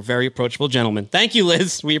I. We're very approachable gentlemen. Thank you,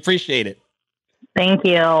 Liz. We appreciate it. Thank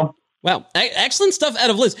you. Well, excellent stuff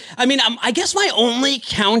out of Liz. I mean, I guess my only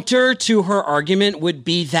counter to her argument would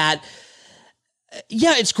be that,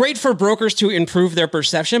 yeah, it's great for brokers to improve their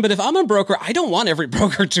perception, but if I'm a broker, I don't want every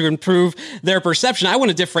broker to improve their perception. I want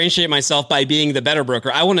to differentiate myself by being the better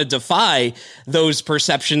broker. I want to defy those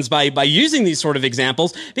perceptions by using these sort of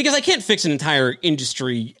examples, because I can't fix an entire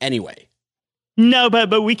industry anyway. No,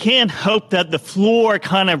 but we can hope that the floor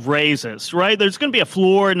kind of raises, right? There's going to be a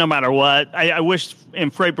floor no matter what. I wish in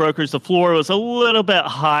freight brokers the floor was a little bit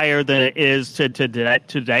higher than it is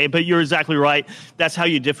today. But you're exactly right. That's how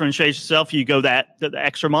you differentiate yourself. You go the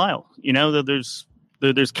extra mile. There's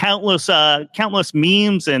countless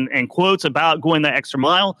memes and quotes about going the extra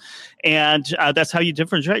mile, and that's how you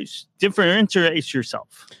differentiate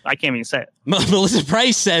yourself. I can't even say it. Melissa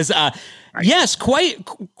Price says, yes,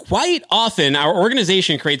 quite often our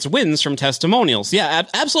organization creates wins from testimonials. Yeah,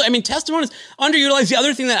 absolutely. I mean, testimonials underutilized. The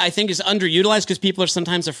other thing that I think is underutilized, because people are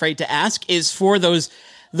sometimes afraid to ask, is for those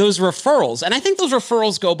referrals. And I think those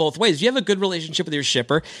referrals go both ways. You have a good relationship with your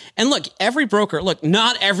shipper. And look, every broker,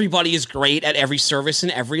 not everybody is great at every service in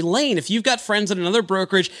every lane. If you've got friends at another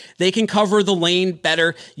brokerage, they can cover the lane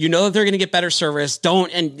better. You know that they're going to get better service.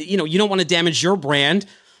 You don't want to damage your brand.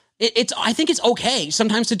 I think it's okay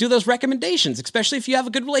sometimes to do those recommendations, especially if you have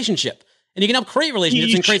a good relationship and you can help create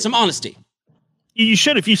relationships and create some honesty. You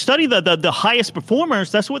should. If you study the highest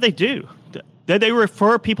performers, that's what they do. They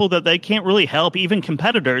refer people that they can't really help, even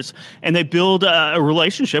competitors, and they build a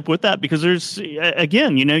relationship with that, because there's,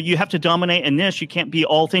 again, you have to dominate a niche. You can't be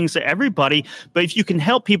all things to everybody, but if you can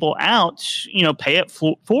help people out, pay it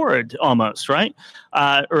forward almost, right?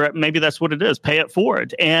 Or maybe that's what it is, pay it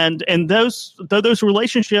forward. And those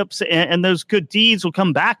relationships and those good deeds will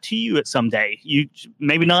come back to you at some day.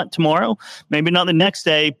 Maybe not tomorrow, maybe not the next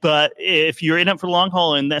day, but if you're in it for the long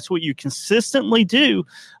haul and that's what you consistently do,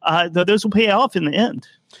 those will pay off in the end.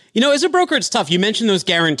 You know, as a broker, it's tough. You mentioned those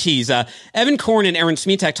guarantees. Evan Korn and Aaron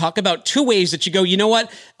Smetak talk about two ways that you go, you know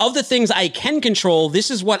what? Of the things I can control,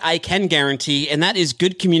 this is what I can guarantee, and that is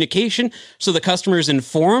good communication so the customer is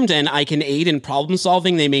informed and I can aid in problem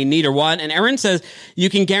solving they may need or want. And Aaron says you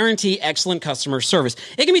can guarantee excellent customer service.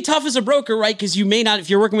 It can be tough as a broker, right? Because you may not, if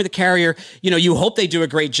you're working with a carrier, you know, you hope they do a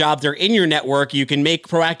great job. They're in your network. You can make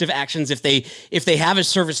proactive actions if they have a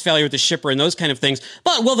service failure with the shipper and those kind of things.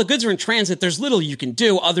 But while the goods are in transit, there's little you can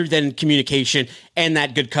do other than communication and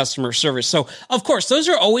that good customer service. So, of course, those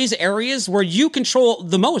are always areas where you control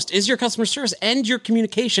the most is your customer service and your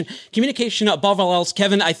communication. Communication above all else.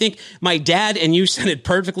 Kevin, I think my dad and you said it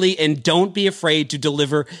perfectly, and don't be afraid to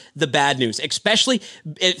deliver the bad news, especially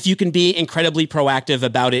if you can be incredibly proactive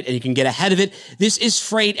about it and you can get ahead of it. This is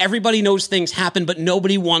freight. Everybody knows things happen, but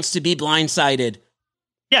nobody wants to be blindsided.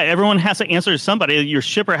 Yeah, everyone has to answer to somebody. Your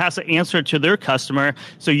shipper has to answer to their customer,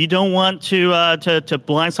 so you don't want to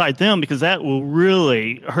blindside them because that will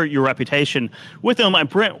really hurt your reputation with them. And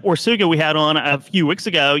Brent Orsuga we had on a few weeks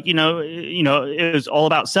ago. You know, it was all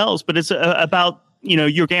about sales, but it's about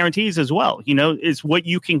your guarantees as well. It's what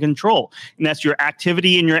you can control, and that's your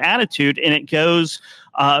activity and your attitude, and it goes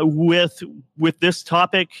with this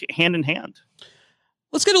topic hand in hand.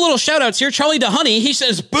 Let's get a little shout outs here. Charlie DeHoney, he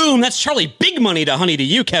says, boom, that's Charlie Big Money DeHoney to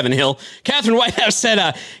you, Kevin Hill. Catherine Whitehouse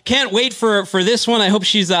said, can't wait for this one. I hope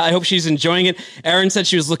she's enjoying it. Erin said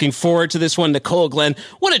she was looking forward to this one. Nicole Glenn,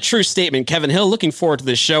 what a true statement, Kevin Hill. Looking forward to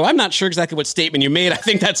this show. I'm not sure exactly what statement you made. I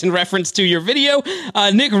think that's in reference to your video.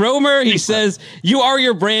 Nick Romer, he says, you are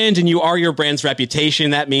your brand and you are your brand's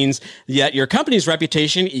reputation. That means that your company's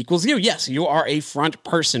reputation equals you. Yes, you are a front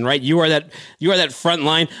person, right? You are that front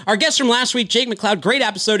line. Our guest from last week, Jake McLeod, great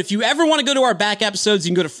episode. If you ever want to go to our back episodes, you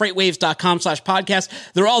can go to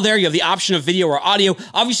freightwaves.com/podcast. They're all there. You have the option of video or audio.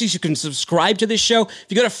 Obviously, you can subscribe to this show. If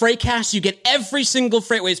you go to Freightcast, you get every single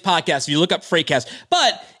Freightwaves podcast if you look up Freightcast.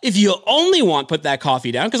 But if you only want Put That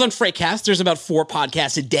Coffee Down, because on Freightcast, there's about 4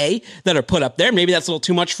 podcasts a day that are put up there. Maybe that's a little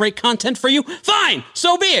too much freight content for you. Fine.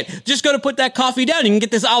 So be it. Just go to Put That Coffee Down. You can get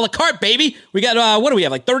this a la carte, baby. We got, what do we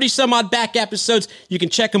have? Like 30 some odd back episodes. You can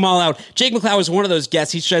check them all out. Jake McLeod was one of those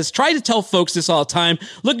guests. He says, try to tell folks this all the time.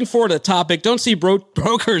 Looking forward to the topic. Don't see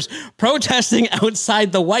brokers protesting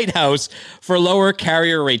outside the White House for lower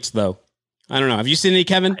carrier rates, though. I don't know. Have you seen any,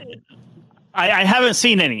 Kevin? I haven't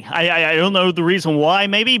seen any. I don't know the reason why.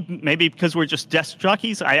 Maybe because we're just desk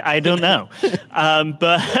jockeys. I don't know. But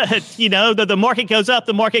the market goes up,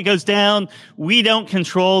 the market goes down. We don't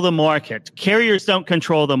control the market. Carriers don't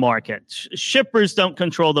control the market. Shippers don't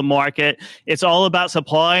control the market. It's all about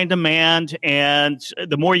supply and demand. And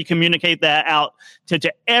the more you communicate that out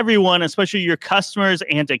to everyone, especially your customers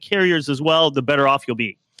and to carriers as well, the better off you'll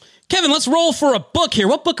be. Kevin, let's roll for a book here.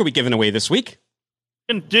 What book are we giving away this week?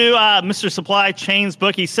 Do Mr. Supply Chain's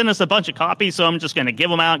book. He sent us a bunch of copies, so I'm just going to give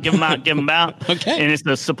them out. Okay. And it's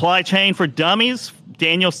the Supply Chain for Dummies,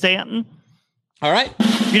 Daniel Stanton. All right.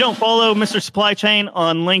 If you don't follow Mr. Supply Chain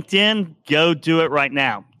on LinkedIn, go do it right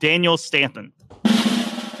now. Daniel Stanton.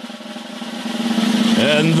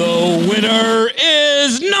 And the winner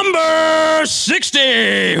is number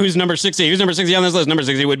 60. Who's number 60? Who's number 60 on this list? Number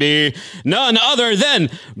 60 would be none other than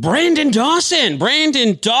Brandon Dawson.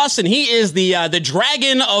 Brandon Dawson. He is the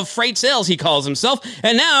dragon of freight sales, he calls himself.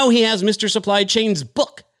 And now he has Mr. Supply Chain's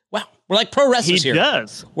book. Wow. We're like pro wrestlers here. He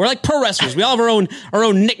does. We're like pro wrestlers. We all have our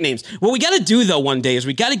own nicknames. What we got to do, though, one day is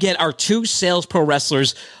we got to get our 2 sales pro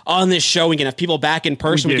wrestlers on this show. We can have people back in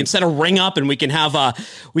person. We can set a ring up, and we can have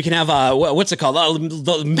what's it called?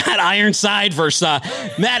 The Matt Ironside versus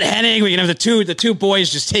Matt Hennig. We can have the two boys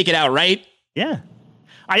just take it out, right? Yeah.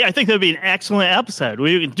 I think that would be an excellent episode.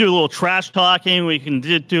 We can do a little trash talking. We can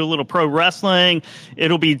do a little pro wrestling.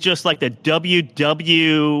 It'll be just like the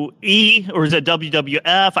WWE, or is it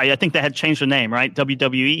WWF? I think they had changed the name, right?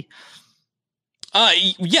 WWE?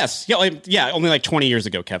 Yes. Yeah, only like 20 years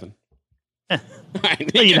ago, Kevin.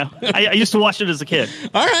 Right. I used to watch it as a kid.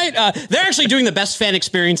 All right. They're actually doing the best fan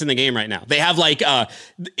experience in the game right now. They have like,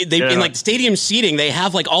 in like stadium seating, they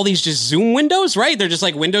have like all these just Zoom windows, right? They're just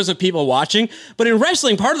like windows of people watching. But in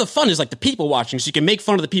wrestling, part of the fun is like the people watching. So you can make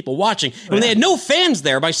fun of the people watching. And when they had no fans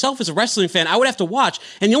there, myself as a wrestling fan, I would have to watch.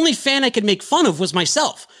 And the only fan I could make fun of was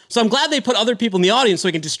myself. So I'm glad they put other people in the audience so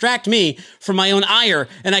it can distract me from my own ire.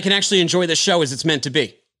 And I can actually enjoy the show as it's meant to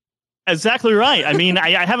be. Exactly right. I mean,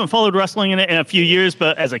 I haven't followed wrestling in a few years,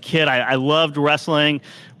 but as a kid, I loved wrestling.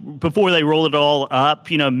 Before they rolled it all up,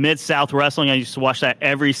 Mid-South Wrestling, I used to watch that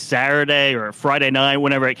every Saturday or Friday night,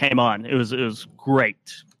 whenever it came on. It was great.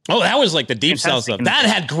 Oh, that was like the deep cell stuff. That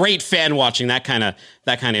had great fan watching. That kind of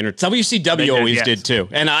WCW always did too.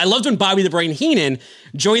 And I loved when Bobby the Brain Heenan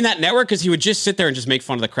joined that network because he would just sit there and just make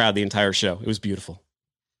fun of the crowd the entire show. It was beautiful.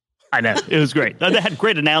 I know. It was great. They had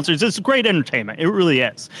great announcers. It's great entertainment. It really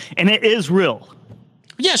is. And it is real.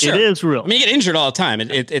 Yeah, sure. It is real. I mean, you get injured all the time.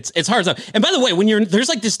 It's hard stuff. And by the way, there's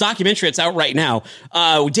like this documentary that's out right now.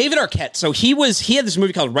 David Arquette. So he had this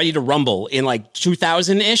movie called Ready to Rumble in like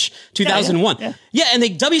 2000-ish, 2001. Yeah, and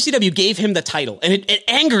WCW gave him the title, and it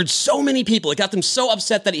angered so many people. It got them so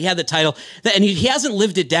upset that he had the title, and he hasn't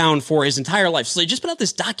lived it down for his entire life. So they just put out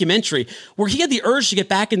this documentary where he had the urge to get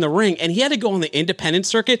back in the ring, and he had to go on the independent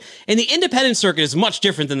circuit. And the independent circuit is much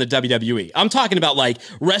different than the WWE. I'm talking about like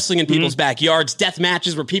wrestling in people's backyards, death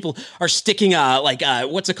matches where people are sticking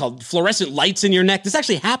what's it called, fluorescent lights in your neck. This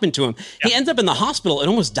actually happened to him. He ends up in the hospital and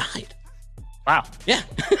almost died. Wow. Yeah.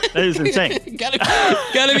 That is insane.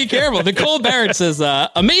 gotta be careful. Nicole Barrett says,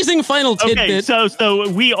 amazing final tidbit. Okay,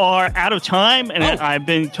 so we are out of time, and I've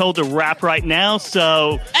been told to wrap right now,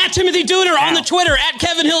 so... At Timothy Dooner on the Twitter, at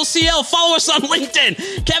Kevin Hill CL. Follow us on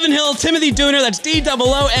LinkedIn. Kevin Hill, Timothy Dooner, that's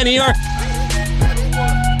DOONER.